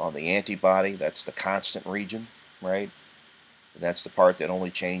on the antibody. That's the constant region, right? And that's the part that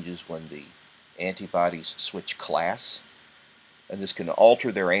only changes when the antibodies switch class. And this can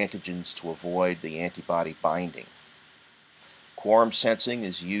alter their antigens to avoid the antibody binding. Quorum sensing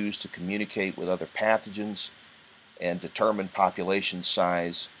is used to communicate with other pathogens and determine population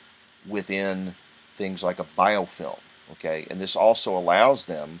size within things like a biofilm, okay? And this also allows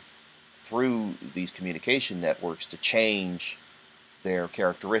them, through these communication networks, to change their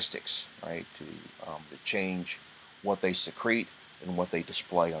characteristics, right? To change what they secrete and what they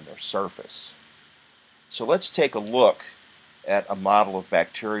display on their surface. So let's take a look at a model of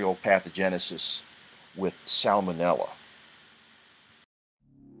bacterial pathogenesis with Salmonella.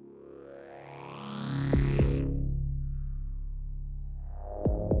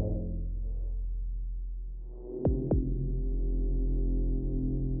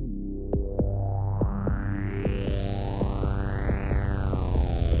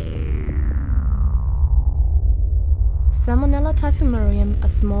 Salmonella typhimurium are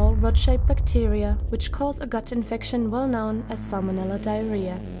small, rod-shaped bacteria which cause a gut infection well known as Salmonella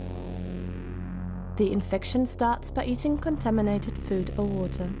diarrhea. The infection starts by eating contaminated food or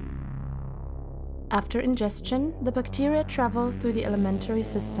water. After ingestion, the bacteria travel through the alimentary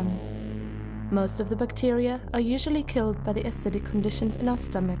system. Most of the bacteria are usually killed by the acidic conditions in our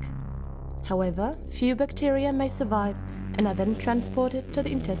stomach. However, few bacteria may survive and are then transported to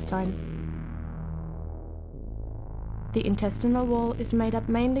the intestine. The intestinal wall is made up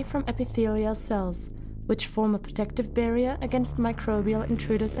mainly from epithelial cells, which form a protective barrier against microbial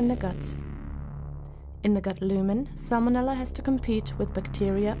intruders in the gut. In the gut lumen, Salmonella has to compete with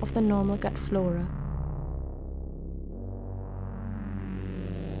bacteria of the normal gut flora.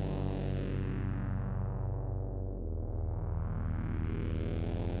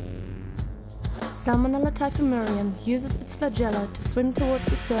 Salmonella typhimurium uses its flagella to swim towards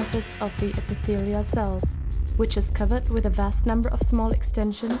the surface of the epithelial cells, which is covered with a vast number of small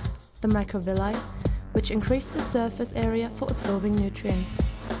extensions, the microvilli, which increase the surface area for absorbing nutrients.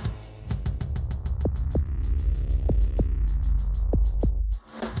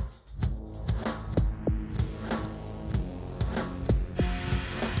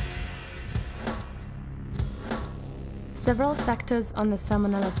 Several factors on the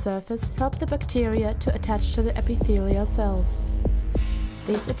Salmonella surface help the bacteria to attach to the epithelial cells.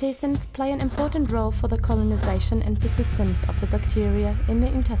 These adhesins play an important role for the colonization and persistence of the bacteria in the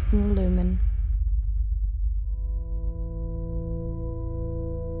intestinal lumen.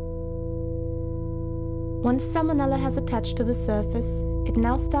 Once Salmonella has attached to the surface, it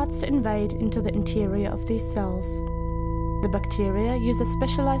now starts to invade into the interior of these cells. The bacteria use a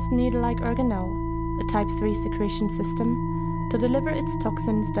specialized needle-like organelle, a type 3 secretion system, to deliver its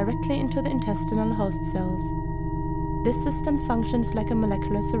toxins directly into the intestinal host cells. This system functions like a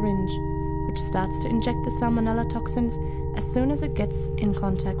molecular syringe, which starts to inject the Salmonella toxins as soon as it gets in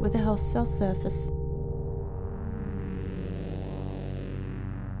contact with the host cell surface.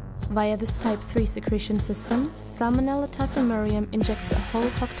 Via this type 3 secretion system, Salmonella typhimurium injects a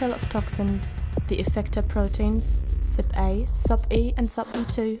whole cocktail of toxins, the effector proteins, CYP-A, SOP-E and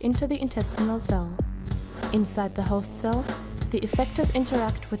SOP-E2, into the intestinal cell. Inside the host cell, the effectors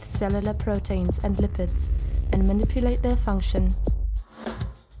interact with cellular proteins and lipids and manipulate their function.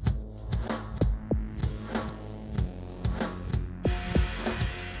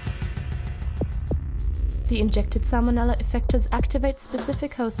 the injected Salmonella effectors activate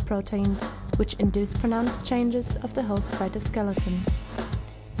specific host proteins, which induce pronounced changes of the host cytoskeleton.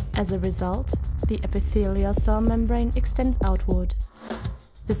 As a result, the epithelial cell membrane extends outward.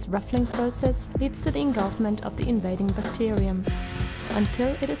 This ruffling process leads to the engulfment of the invading bacterium,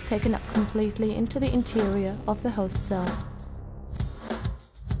 until it is taken up completely into the interior of the host cell.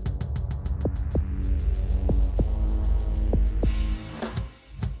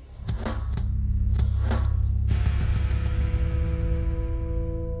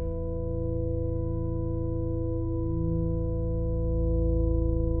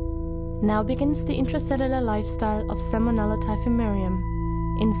 Now begins the intracellular lifestyle of Salmonella typhimurium,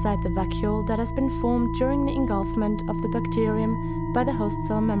 inside the vacuole that has been formed during the engulfment of the bacterium by the host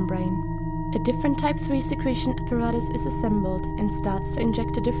cell membrane. A different type 3 secretion apparatus is assembled and starts to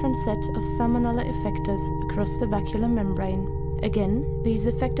inject a different set of Salmonella effectors across the vacuolar membrane. Again, these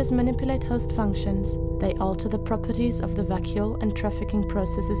effectors manipulate host functions. They alter the properties of the vacuole and trafficking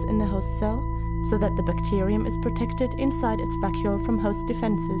processes in the host cell, so that the bacterium is protected inside its vacuole from host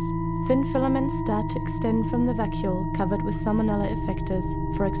defenses. Thin filaments start to extend from the vacuole covered with Salmonella effectors,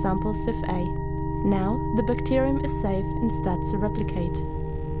 for example CIF-A. Now, the bacterium is safe and starts to replicate.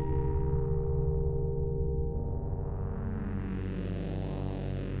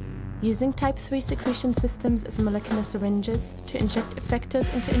 Using type 3 secretion systems as molecular syringes to inject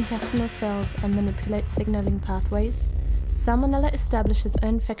effectors into intestinal cells and manipulate signaling pathways, Salmonella establishes an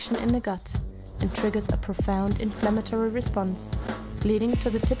infection in the gut and triggers a profound inflammatory response, leading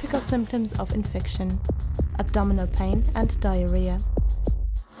to the typical symptoms of infection: abdominal pain and diarrhea.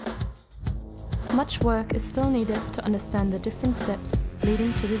 Much work is still needed to understand the different steps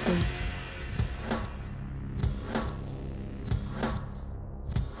leading to disease.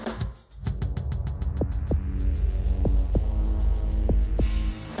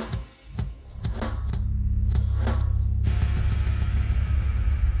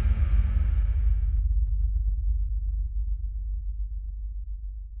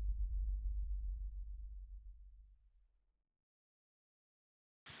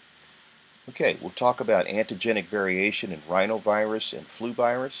 Okay, we'll talk about antigenic variation in rhinovirus and flu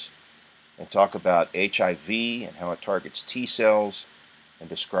virus, and talk about HIV and how it targets T cells, and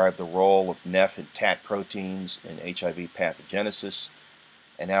describe the role of Neph and TAT proteins in HIV pathogenesis,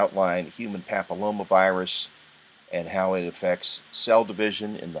 and outline human papillomavirus and how it affects cell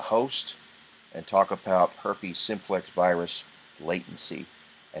division in the host, and talk about herpes simplex virus latency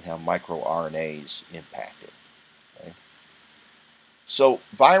and how microRNAs impact it. Okay? So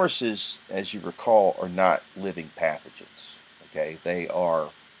viruses, as you recall, are not living pathogens. Okay? They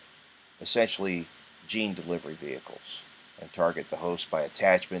are essentially gene delivery vehicles and target the host by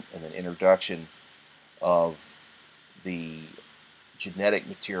attachment and then introduction of the genetic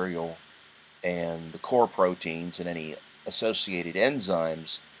material and the core proteins and any associated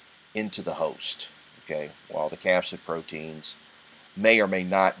enzymes into the host, okay, while the capsid proteins may or may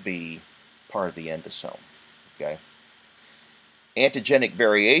not be part of the endosome, okay. Antigenic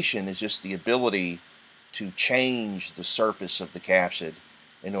variation is just the ability to change the surface of the capsid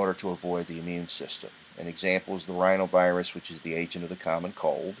in order to avoid the immune system. An example is the rhinovirus, which is the agent of the common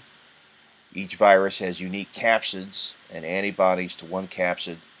cold. Each virus has unique capsids, and antibodies to one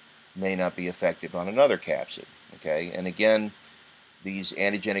capsid may not be effective on another capsid, okay. And again, these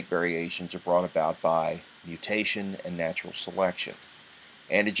antigenic variations are brought about by mutation and natural selection.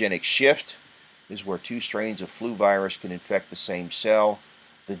 Antigenic shift is where two strains of flu virus can infect the same cell.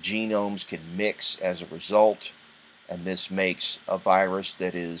 The genomes can mix as a result, and this makes a virus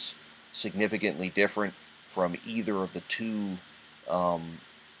that is significantly different from either of the two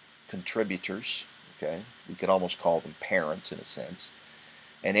contributors. Okay, we could almost call them parents in a sense.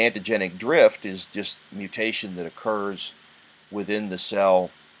 And antigenic drift is just mutation that occurs within the cell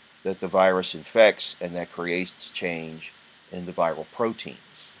that the virus infects, and that creates change in the viral proteins.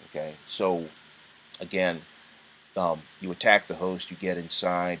 Okay, so again, you attack the host, you get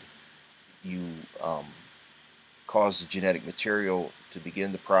inside, you cause the genetic material to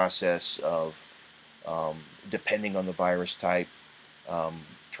begin the process of, depending on the virus type,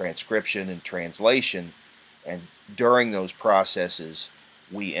 transcription and translation, and during those processes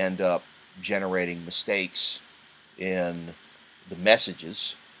we end up generating mistakes in the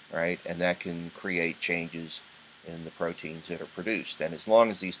messages, right, and that can create changes in the proteins that are produced. And as long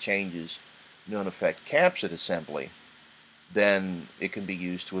as these changes don't affect capsid assembly, then it can be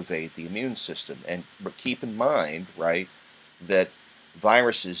used to evade the immune system. But keep in mind, right, that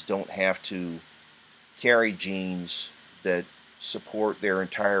viruses don't have to carry genes that support their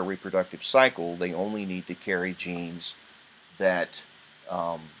entire reproductive cycle. They only need to carry genes that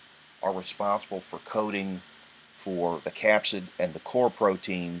are responsible for coding for the capsid and the core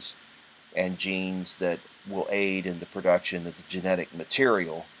proteins and genes that will aid in the production of the genetic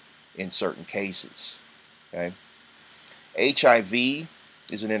material in certain cases. Okay? HIV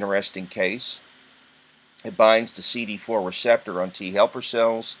is an interesting case. It binds the CD4 receptor on T helper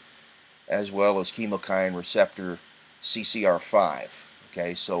cells as well as chemokine receptor CCR5.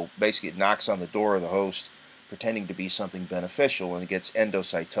 Okay, so basically it knocks on the door of the host pretending to be something beneficial and it gets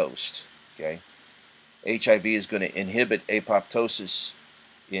endocytosed. Okay? HIV is going to inhibit apoptosis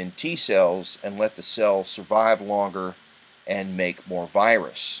in T cells and let the cell survive longer and make more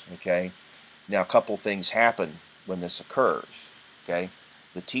virus. Okay? Now a couple things happen when this occurs. Okay?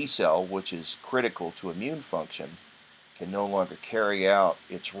 The T cell, which is critical to immune function, can no longer carry out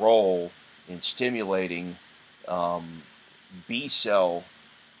its role in stimulating B cell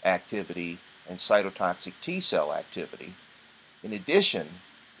activity and cytotoxic T cell activity. In addition,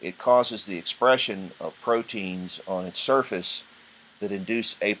 it causes the expression of proteins on its surface that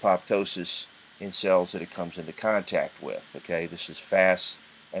induce apoptosis in cells that it comes into contact with. Okay, this is Fas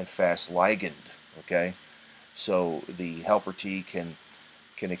and Fas ligand. Okay, so the helper T can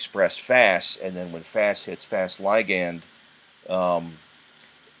express Fas, and then when Fas hits Fas ligand,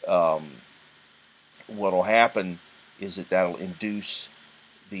 what will happen is that'll induce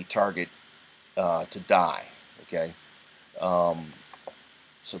the target to die. Okay,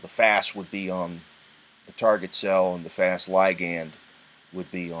 so the Fas would be on the target cell, and the Fas ligand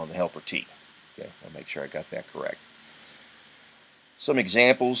would be on the helper T. Okay, I'll make sure I got that correct. Some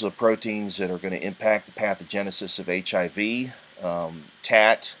examples of proteins that are going to impact the pathogenesis of HIV.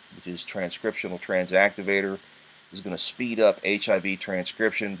 TAT, which is transcriptional transactivator, is going to speed up HIV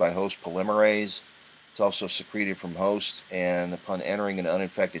transcription by host polymerase. It's also secreted from host, and upon entering an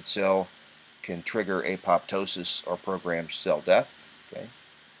uninfected cell can trigger apoptosis or program cell death. Okay.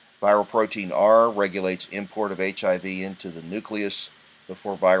 Viral protein R regulates import of HIV into the nucleus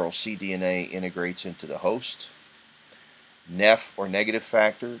before viral cDNA integrates into the host. NEF, or negative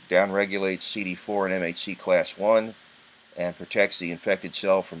factor, downregulates CD4 and MHC class I and protects the infected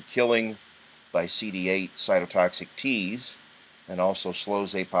cell from killing by CD8 cytotoxic Ts, and also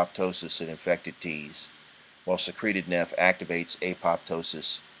slows apoptosis in infected Ts, while secreted NEF activates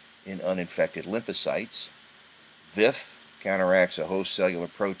apoptosis in uninfected lymphocytes. VIF counteracts a host cellular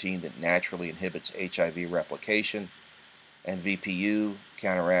protein that naturally inhibits HIV replication, and VPU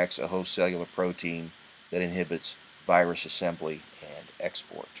counteracts a host cellular protein that inhibits virus assembly and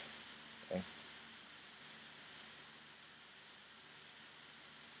export. Okay.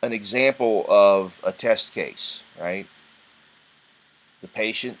 An example of a test case, right? The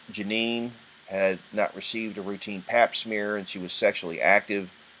patient, Janine, had not received a routine pap smear and she was sexually active.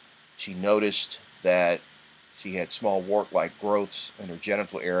 She noticed that she had small wart-like growths in her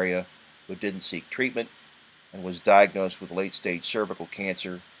genital area but didn't seek treatment, and was diagnosed with late-stage cervical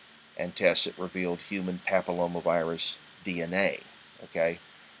cancer and tests that revealed human papillomavirus DNA. Okay,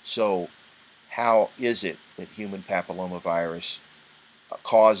 so how is it that human papillomavirus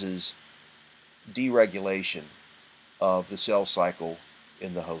causes deregulation of the cell cycle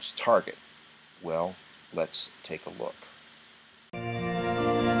in the host target? Well, let's take a look.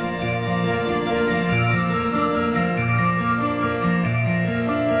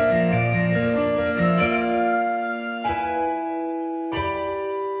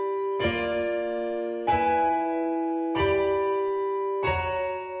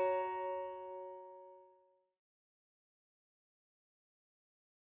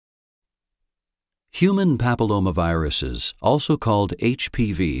 Human papillomaviruses, also called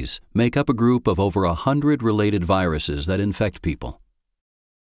HPVs, make up a group of over 100 related viruses that infect people.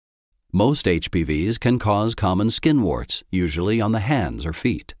 Most HPVs can cause common skin warts, usually on the hands or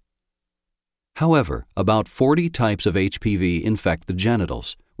feet. However, about 40 types of HPV infect the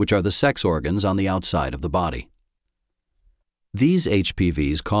genitals, which are the sex organs on the outside of the body. These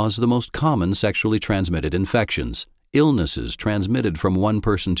HPVs cause the most common sexually transmitted infections, illnesses transmitted from one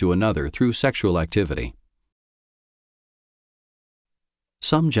person to another through sexual activity.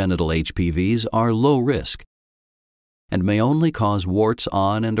 Some genital HPVs are low risk and may only cause warts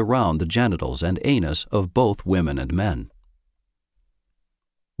on and around the genitals and anus of both women and men.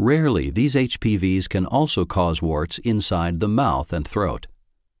 Rarely, these HPVs can also cause warts inside the mouth and throat.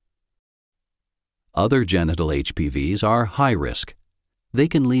 Other genital HPVs are high risk. They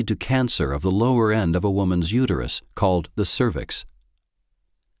can lead to cancer of the lower end of a woman's uterus, called the cervix.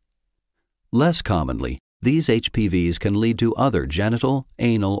 Less commonly, these HPVs can lead to other genital,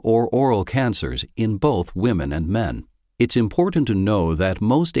 anal, or oral cancers in both women and men. It's important to know that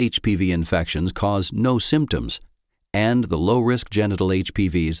most HPV infections cause no symptoms, and the low-risk genital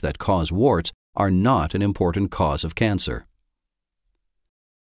HPVs that cause warts are not an important cause of cancer.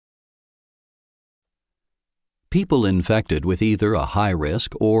 People infected with either a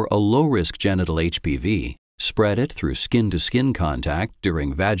high-risk or a low-risk genital HPV spread it through skin-to-skin contact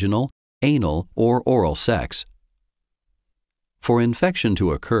during vaginal, anal, or oral sex. For infection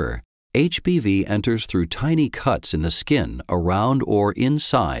to occur, HPV enters through tiny cuts in the skin around or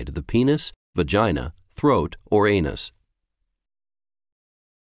inside the penis, vagina, throat, or anus.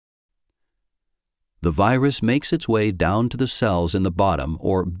 The virus makes its way down to the cells in the bottom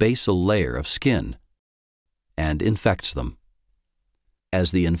or basal layer of skin and infects them.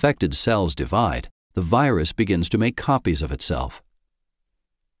 As the infected cells divide, the virus begins to make copies of itself.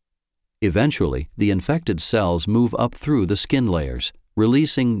 Eventually, the infected cells move up through the skin layers,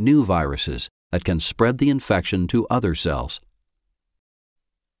 releasing new viruses that can spread the infection to other cells.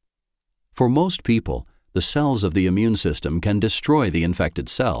 For most people, the cells of the immune system can destroy the infected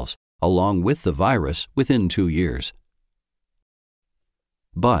cells, along with the virus, within 2 years.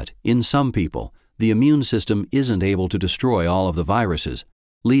 But in some people, the immune system isn't able to destroy all of the viruses,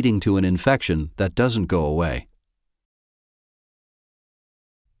 leading to an infection that doesn't go away.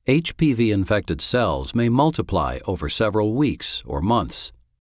 HPV-infected cells may multiply over several weeks or months.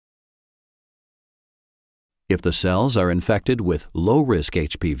 If the cells are infected with low-risk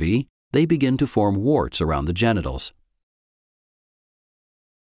HPV, they begin to form warts around the genitals.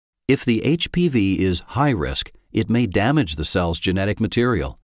 If the HPV is high risk, it may damage the cell's genetic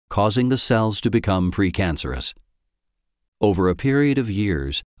material, causing the cells to become precancerous. Over a period of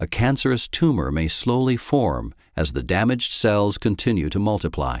years, a cancerous tumor may slowly form as the damaged cells continue to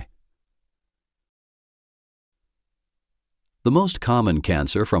multiply. The most common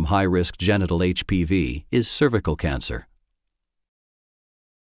cancer from high-risk genital HPV is cervical cancer.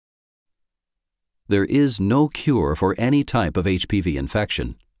 There is no cure for any type of HPV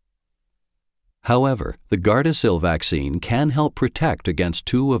infection. However, the Gardasil vaccine can help protect against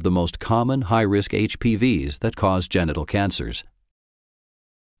 2 of the most common high-risk HPVs that cause genital cancers.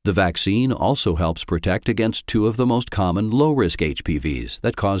 The vaccine also helps protect against 2 of the most common low-risk HPVs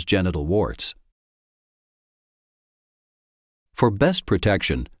that cause genital warts. For best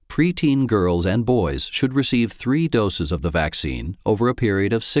protection, preteen girls and boys should receive 3 doses of the vaccine over a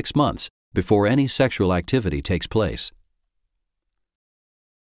period of 6 months before any sexual activity takes place.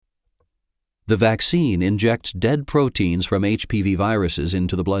 The vaccine injects dead proteins from HPV viruses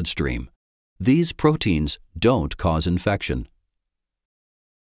into the bloodstream. These proteins don't cause infection.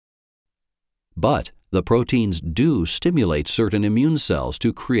 But the proteins do stimulate certain immune cells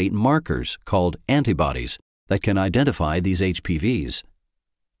to create markers called antibodies that can identify these HPVs.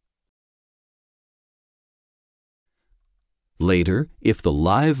 Later, if the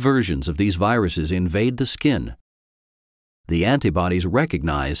live versions of these viruses invade the skin, the antibodies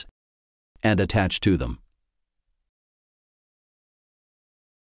recognize and attach to them.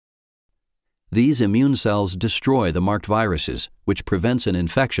 These immune cells destroy the marked viruses, which prevents an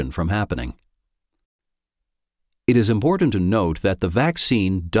infection from happening. It is important to note that the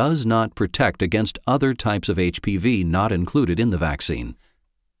vaccine does not protect against other types of HPV not included in the vaccine.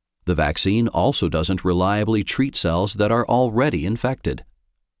 The vaccine also doesn't reliably treat cells that are already infected.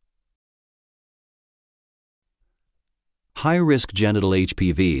 High-risk genital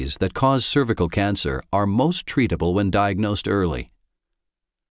HPVs that cause cervical cancer are most treatable when diagnosed early.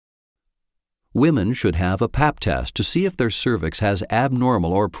 Women should have a Pap test to see if their cervix has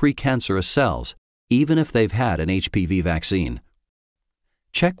abnormal or precancerous cells, even if they've had an HPV vaccine.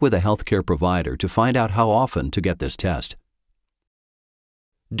 Check with a healthcare provider to find out how often to get this test.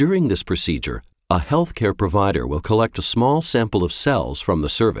 During this procedure, a healthcare provider will collect a small sample of cells from the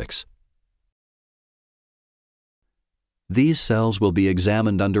cervix. These cells will be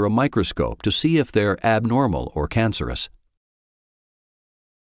examined under a microscope to see if they're abnormal or cancerous.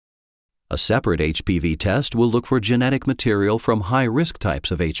 A separate HPV test will look for genetic material from high-risk types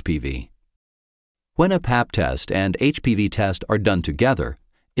of HPV. When a Pap test and HPV test are done together,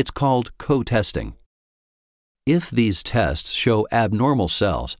 it's called co-testing. If these tests show abnormal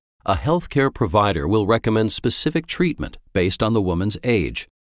cells, a healthcare provider will recommend specific treatment based on the woman's age,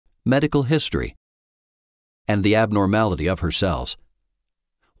 medical history, and the abnormality of her cells.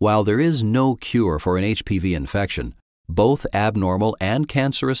 While there is no cure for an HPV infection, both abnormal and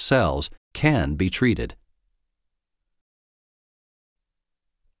cancerous cells can be treated.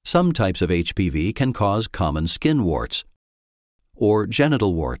 Some types of HPV can cause common skin warts or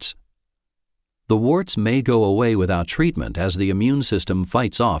genital warts. The warts may go away without treatment as the immune system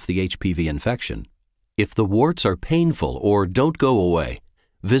fights off the HPV infection. If the warts are painful or don't go away,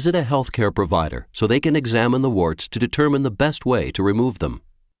 visit a healthcare provider so they can examine the warts to determine the best way to remove them.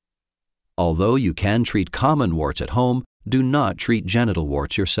 Although you can treat common warts at home, do not treat genital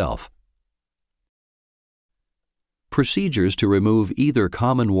warts yourself. Procedures to remove either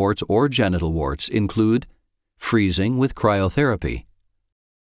common warts or genital warts include freezing with cryotherapy,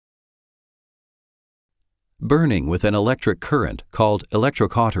 burning with an electric current called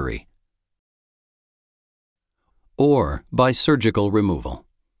electrocautery, or by surgical removal.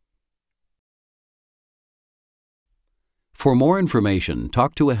 For more information,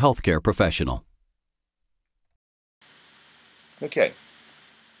 talk to a healthcare professional. Okay.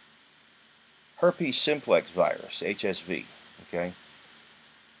 Herpes simplex virus, HSV. Okay.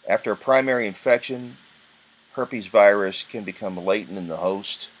 After a primary infection, herpes virus can become latent in the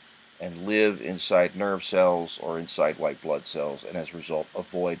host and live inside nerve cells or inside white blood cells, and as a result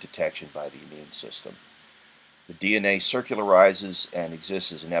avoid detection by the immune system. The DNA circularizes and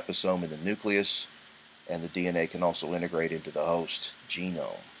exists as an episome in the nucleus, and the DNA can also integrate into the host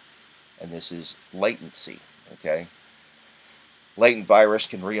genome. And this is latency. Okay. Latent virus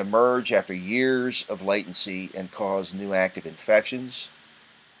can reemerge after years of latency and cause new active infections.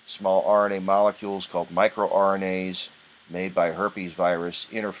 Small RNA molecules called microRNAs made by herpes virus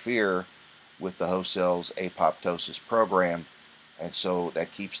interfere with the host cell's apoptosis program, and so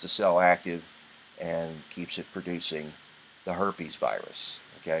that keeps the cell active and keeps it producing the herpes virus.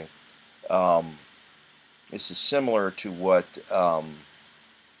 Okay, this is similar to what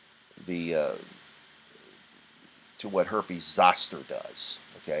herpes zoster does.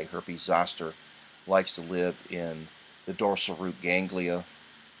 Okay, herpes zoster likes to live in the dorsal root ganglia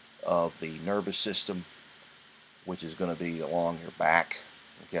of the nervous system, which is going to be along your back.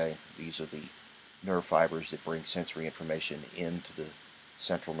 Okay, these are the nerve fibers that bring sensory information into the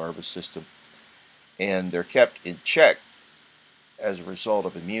central nervous system, and they're kept in check as a result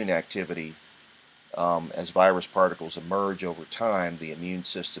of immune activity. As virus particles emerge over time, the immune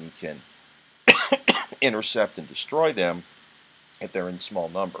system can intercept and destroy them if they're in small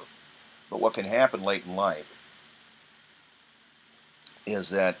number. But what can happen late in life is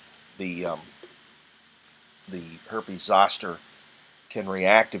that the herpes zoster can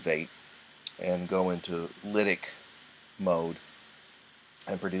reactivate and go into lytic mode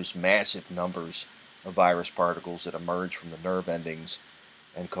and produce massive numbers of virus particles that emerge from the nerve endings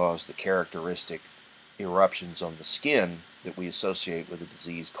and cause the characteristic eruptions on the skin that we associate with a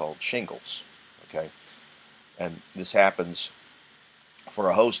disease called shingles. Okay, and this happens for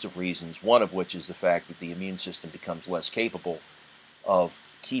a host of reasons, one of which is the fact that the immune system becomes less capable of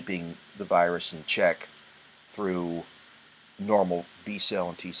keeping the virus in check through normal B cell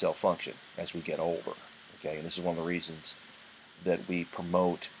and T cell function as we get older. Okay, and this is one of the reasons that we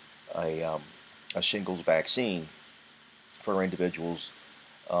promote a shingles vaccine for individuals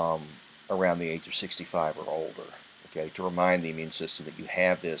around the age of 65 or older. Okay, to remind the immune system that you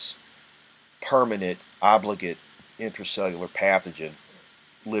have this permanent, obligate intracellular pathogen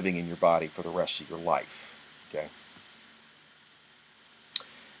living in your body for the rest of your life. Okay.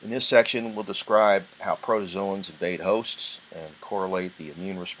 In this section, we'll describe how protozoans invade hosts and correlate the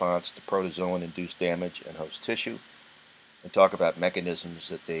immune response to protozoan-induced damage in host tissue, and talk about mechanisms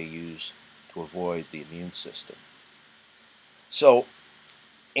that they use to avoid the immune system. So,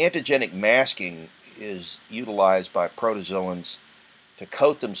 antigenic masking is utilized by protozoans to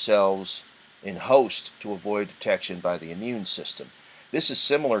coat themselves in host to avoid detection by the immune system. This is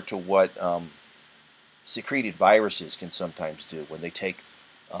similar to what secreted viruses can sometimes do when they take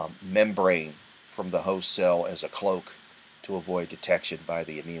membrane from the host cell as a cloak to avoid detection by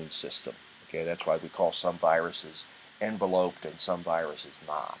the immune system. Okay, that's why we call some viruses enveloped and some viruses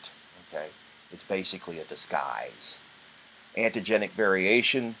not. Okay, it's basically a disguise. Antigenic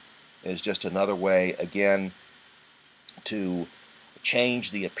variation is just another way, again, to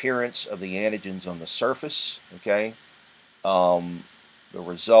change the appearance of the antigens on the surface. Okay, the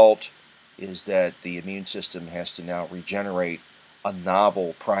result is that the immune system has to now regenerate a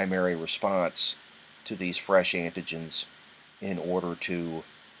novel primary response to these fresh antigens in order to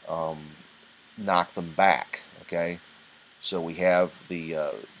knock them back. Okay, so we have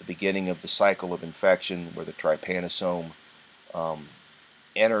the beginning of the cycle of infection where the trypanosome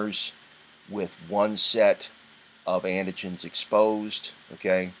enters with one set of antigens exposed.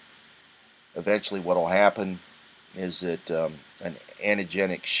 Okay, eventually what will happen is that an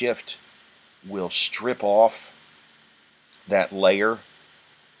antigenic shift will strip off that layer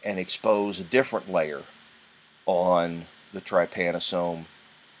and expose a different layer on the trypanosome,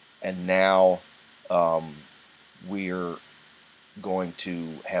 and now we're going to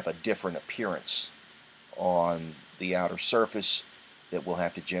have a different appearance on the outer surface that we'll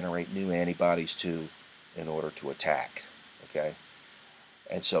have to generate new antibodies to in order to attack. Okay?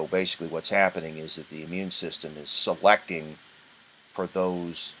 And so basically what's happening is that the immune system is selecting for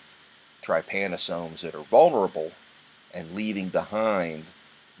those trypanosomes that are vulnerable and leaving behind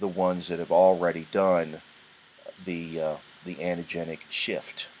the ones that have already done the antigenic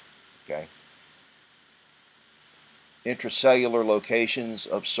shift. Okay? Intracellular locations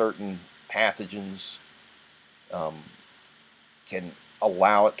of certain pathogens can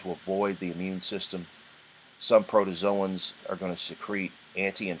allow it to avoid the immune system. Some protozoans are going to secrete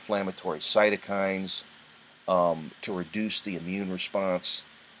anti-inflammatory cytokines to reduce the immune response,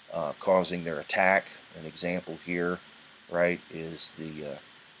 causing their attack. An example here, right, is the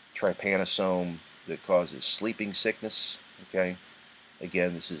trypanosome that causes sleeping sickness. Okay,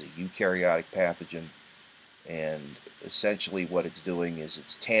 again, this is a eukaryotic pathogen, and essentially what it's doing is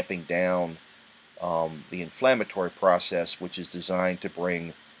it's tamping down the inflammatory process, which is designed to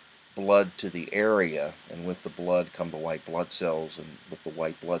bring blood to the area, and with the blood come the white blood cells, and with the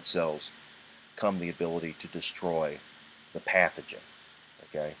white blood cells come the ability to destroy the pathogen.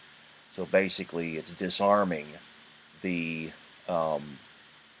 Okay, so basically it's disarming the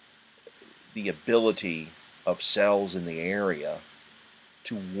ability of cells in the area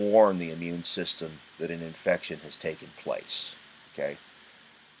to warn the immune system that an infection has taken place. Okay,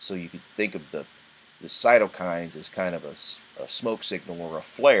 so you could think of the cytokines as kind of a smoke signal or a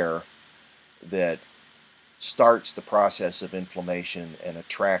flare that starts the process of inflammation and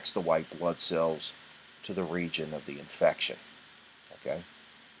attracts the white blood cells to the region of the infection. Okay,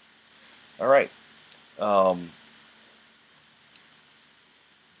 all right.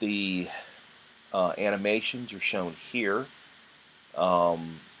 The animations are shown here,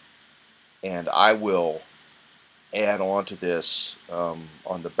 and I will add on to this on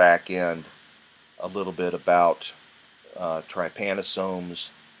the back end a little bit about trypanosomes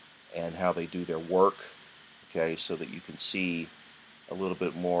and how they do their work, okay, so that you can see a little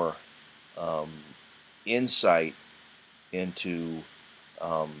bit more insight into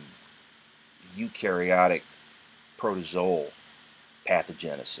eukaryotic protozoal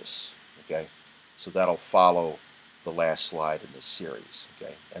pathogenesis. Okay, so that'll follow the last slide in this series.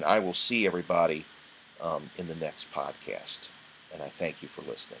 Okay, and I will see everybody in the next podcast, and I thank you for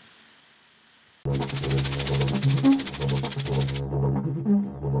listening.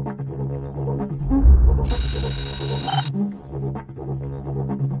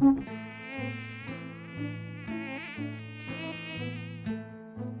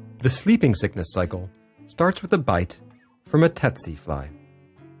 The sleeping sickness cycle starts with a bite from a tsetse fly.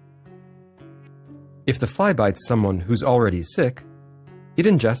 If the fly bites someone who's already sick, it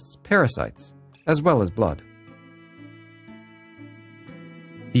ingests parasites as well as blood.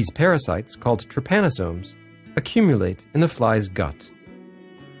 These parasites, called trypanosomes, accumulate in the fly's gut.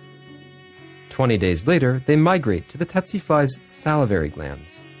 20 days later, they migrate to the tsetse fly's salivary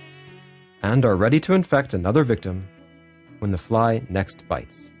glands and are ready to infect another victim when the fly next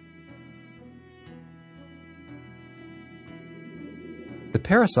bites. The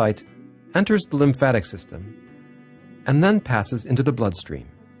parasite enters the lymphatic system and then passes into the bloodstream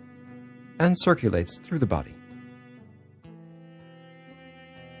and circulates through the body.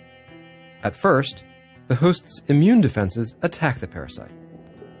 At first, the host's immune defenses attack the parasite.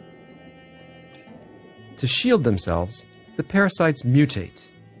 To shield themselves, the parasites mutate,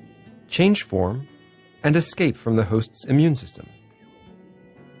 change form, and escape from the host's immune system,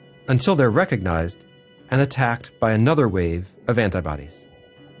 until they're recognized and attacked by another wave of antibodies.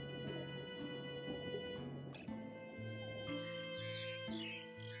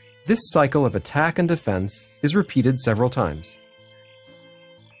 This cycle of attack and defense is repeated several times.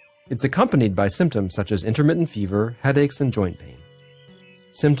 It's accompanied by symptoms such as intermittent fever, headaches, and joint pain.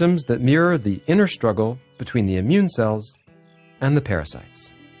 Symptoms that mirror the inner struggle between the immune cells and the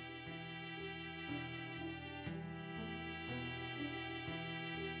parasites.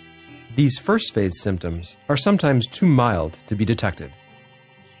 These first phase symptoms are sometimes too mild to be detected,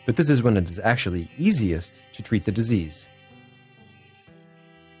 but this is when it is actually easiest to treat the disease.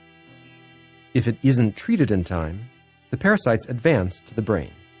 If it isn't treated in time, the parasites advance to the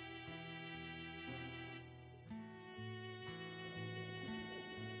brain.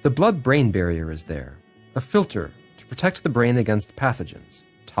 The blood-brain barrier is there, a filter to protect the brain against pathogens,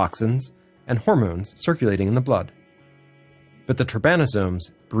 toxins, and hormones circulating in the blood. But the trypanosomes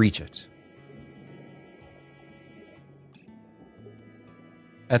breach it.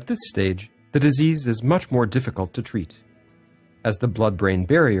 At this stage, the disease is much more difficult to treat, as the blood-brain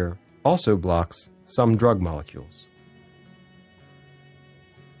barrier also blocks some drug molecules.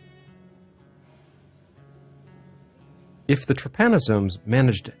 If the trypanosomes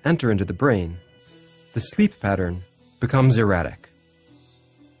manage to enter into the brain, the sleep pattern becomes erratic.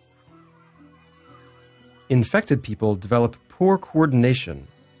 Infected people develop poor coordination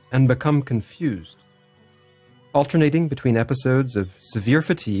and become confused, alternating between episodes of severe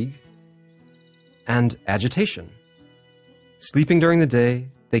fatigue and agitation. Sleeping during the day,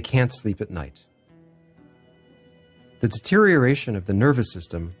 they can't sleep at night. The deterioration of the nervous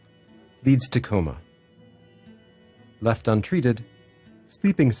system leads to coma. Left untreated,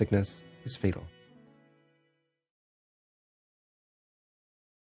 sleeping sickness is fatal.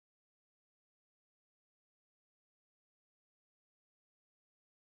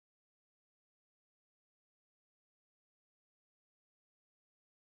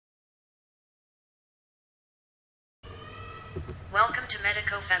 Welcome to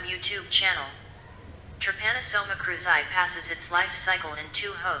MedicoFem YouTube channel. Trypanosoma cruzi passes its life cycle in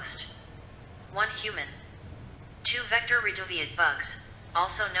 2 hosts. 1 human. 2 vector reduviate bugs,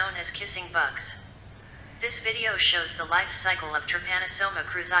 also known as kissing bugs. This video shows the life cycle of Trypanosoma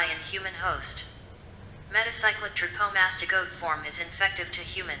cruzi in human host. Metacyclic trypomastigote form is infective to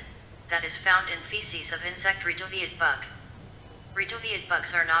human, that is found in feces of insect reduviate bug. Reduviate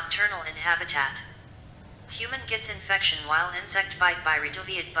bugs are nocturnal in habitat. Human gets infection while insect bite by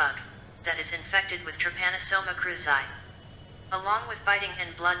reduviate bug, that is infected with Trypanosoma cruzi. Along with biting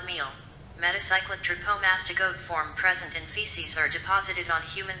and blood meal, metacyclic trypomastigote form present in feces are deposited on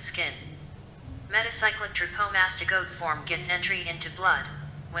human skin. Metacyclic trypomastigote form gets entry into blood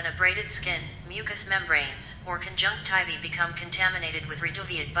when abraded skin, mucous membranes, or conjunctivae become contaminated with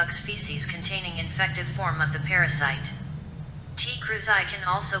reduviate bug's feces containing infective form of the parasite. T. cruzi can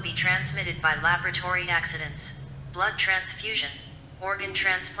also be transmitted by laboratory accidents, blood transfusion, organ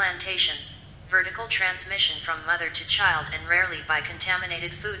transplantation, vertical transmission from mother to child, and rarely by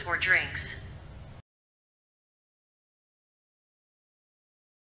contaminated food or drinks.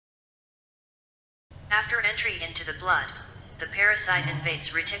 After entry into the blood, the parasite invades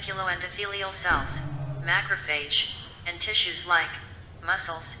reticuloendothelial cells, macrophage, and tissues like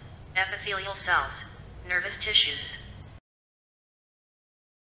muscles, epithelial cells, nervous tissues.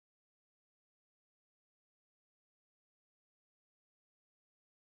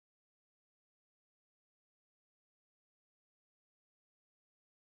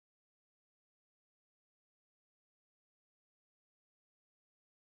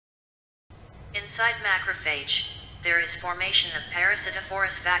 Inside macrophage, there is formation of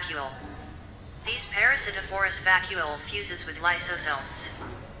parasitophorous vacuole. These parasitophorous vacuole fuses with lysosomes.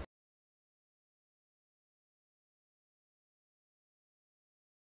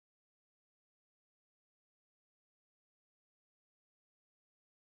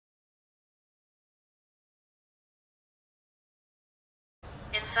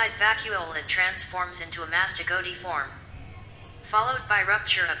 Inside vacuole it transforms into a mastigote form, followed by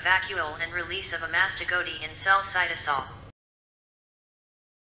rupture of vacuole and release of a mastigote in cell cytosol.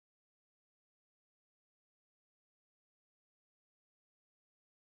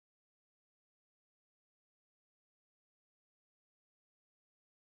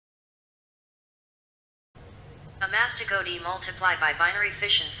 A mastigote multiply by binary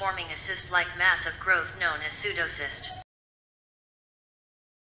fission, forming a cyst-like mass of growth known as pseudocyst.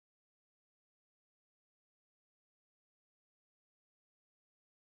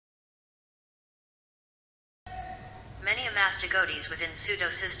 Many mastigotes within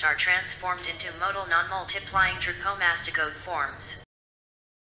pseudocyst are transformed into motile non-multiplying trypomastigote forms.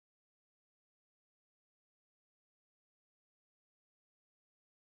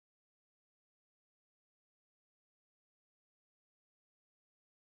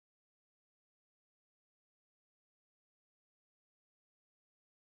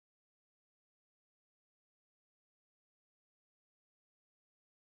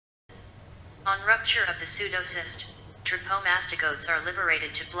 On rupture of the pseudocyst, trypomastigotes are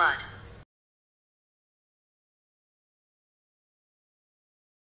liberated to blood.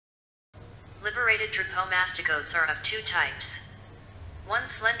 Liberated trypomastigotes are of 2 types. 1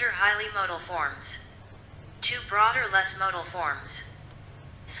 slender highly motile forms. 2 broader less motile forms.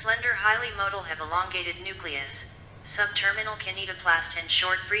 Slender highly motile have elongated nucleus, subterminal kinetoplast and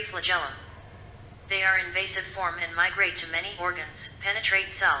short free flagellum. They are invasive form and migrate to many organs,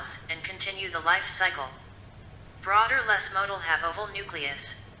 penetrate cells, and continue the life cycle. Broader less motile have oval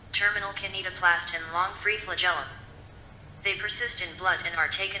nucleus, terminal kinetoplast and long free flagellum. They persist in blood and are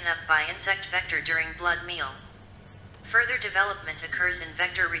taken up by insect vector during blood meal. Further development occurs in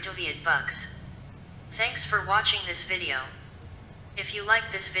vector reduviate bugs. Thanks for watching this video. If you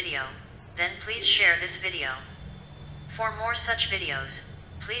like this video, then please share this video. For more such videos,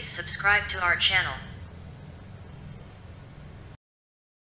 please subscribe to our channel.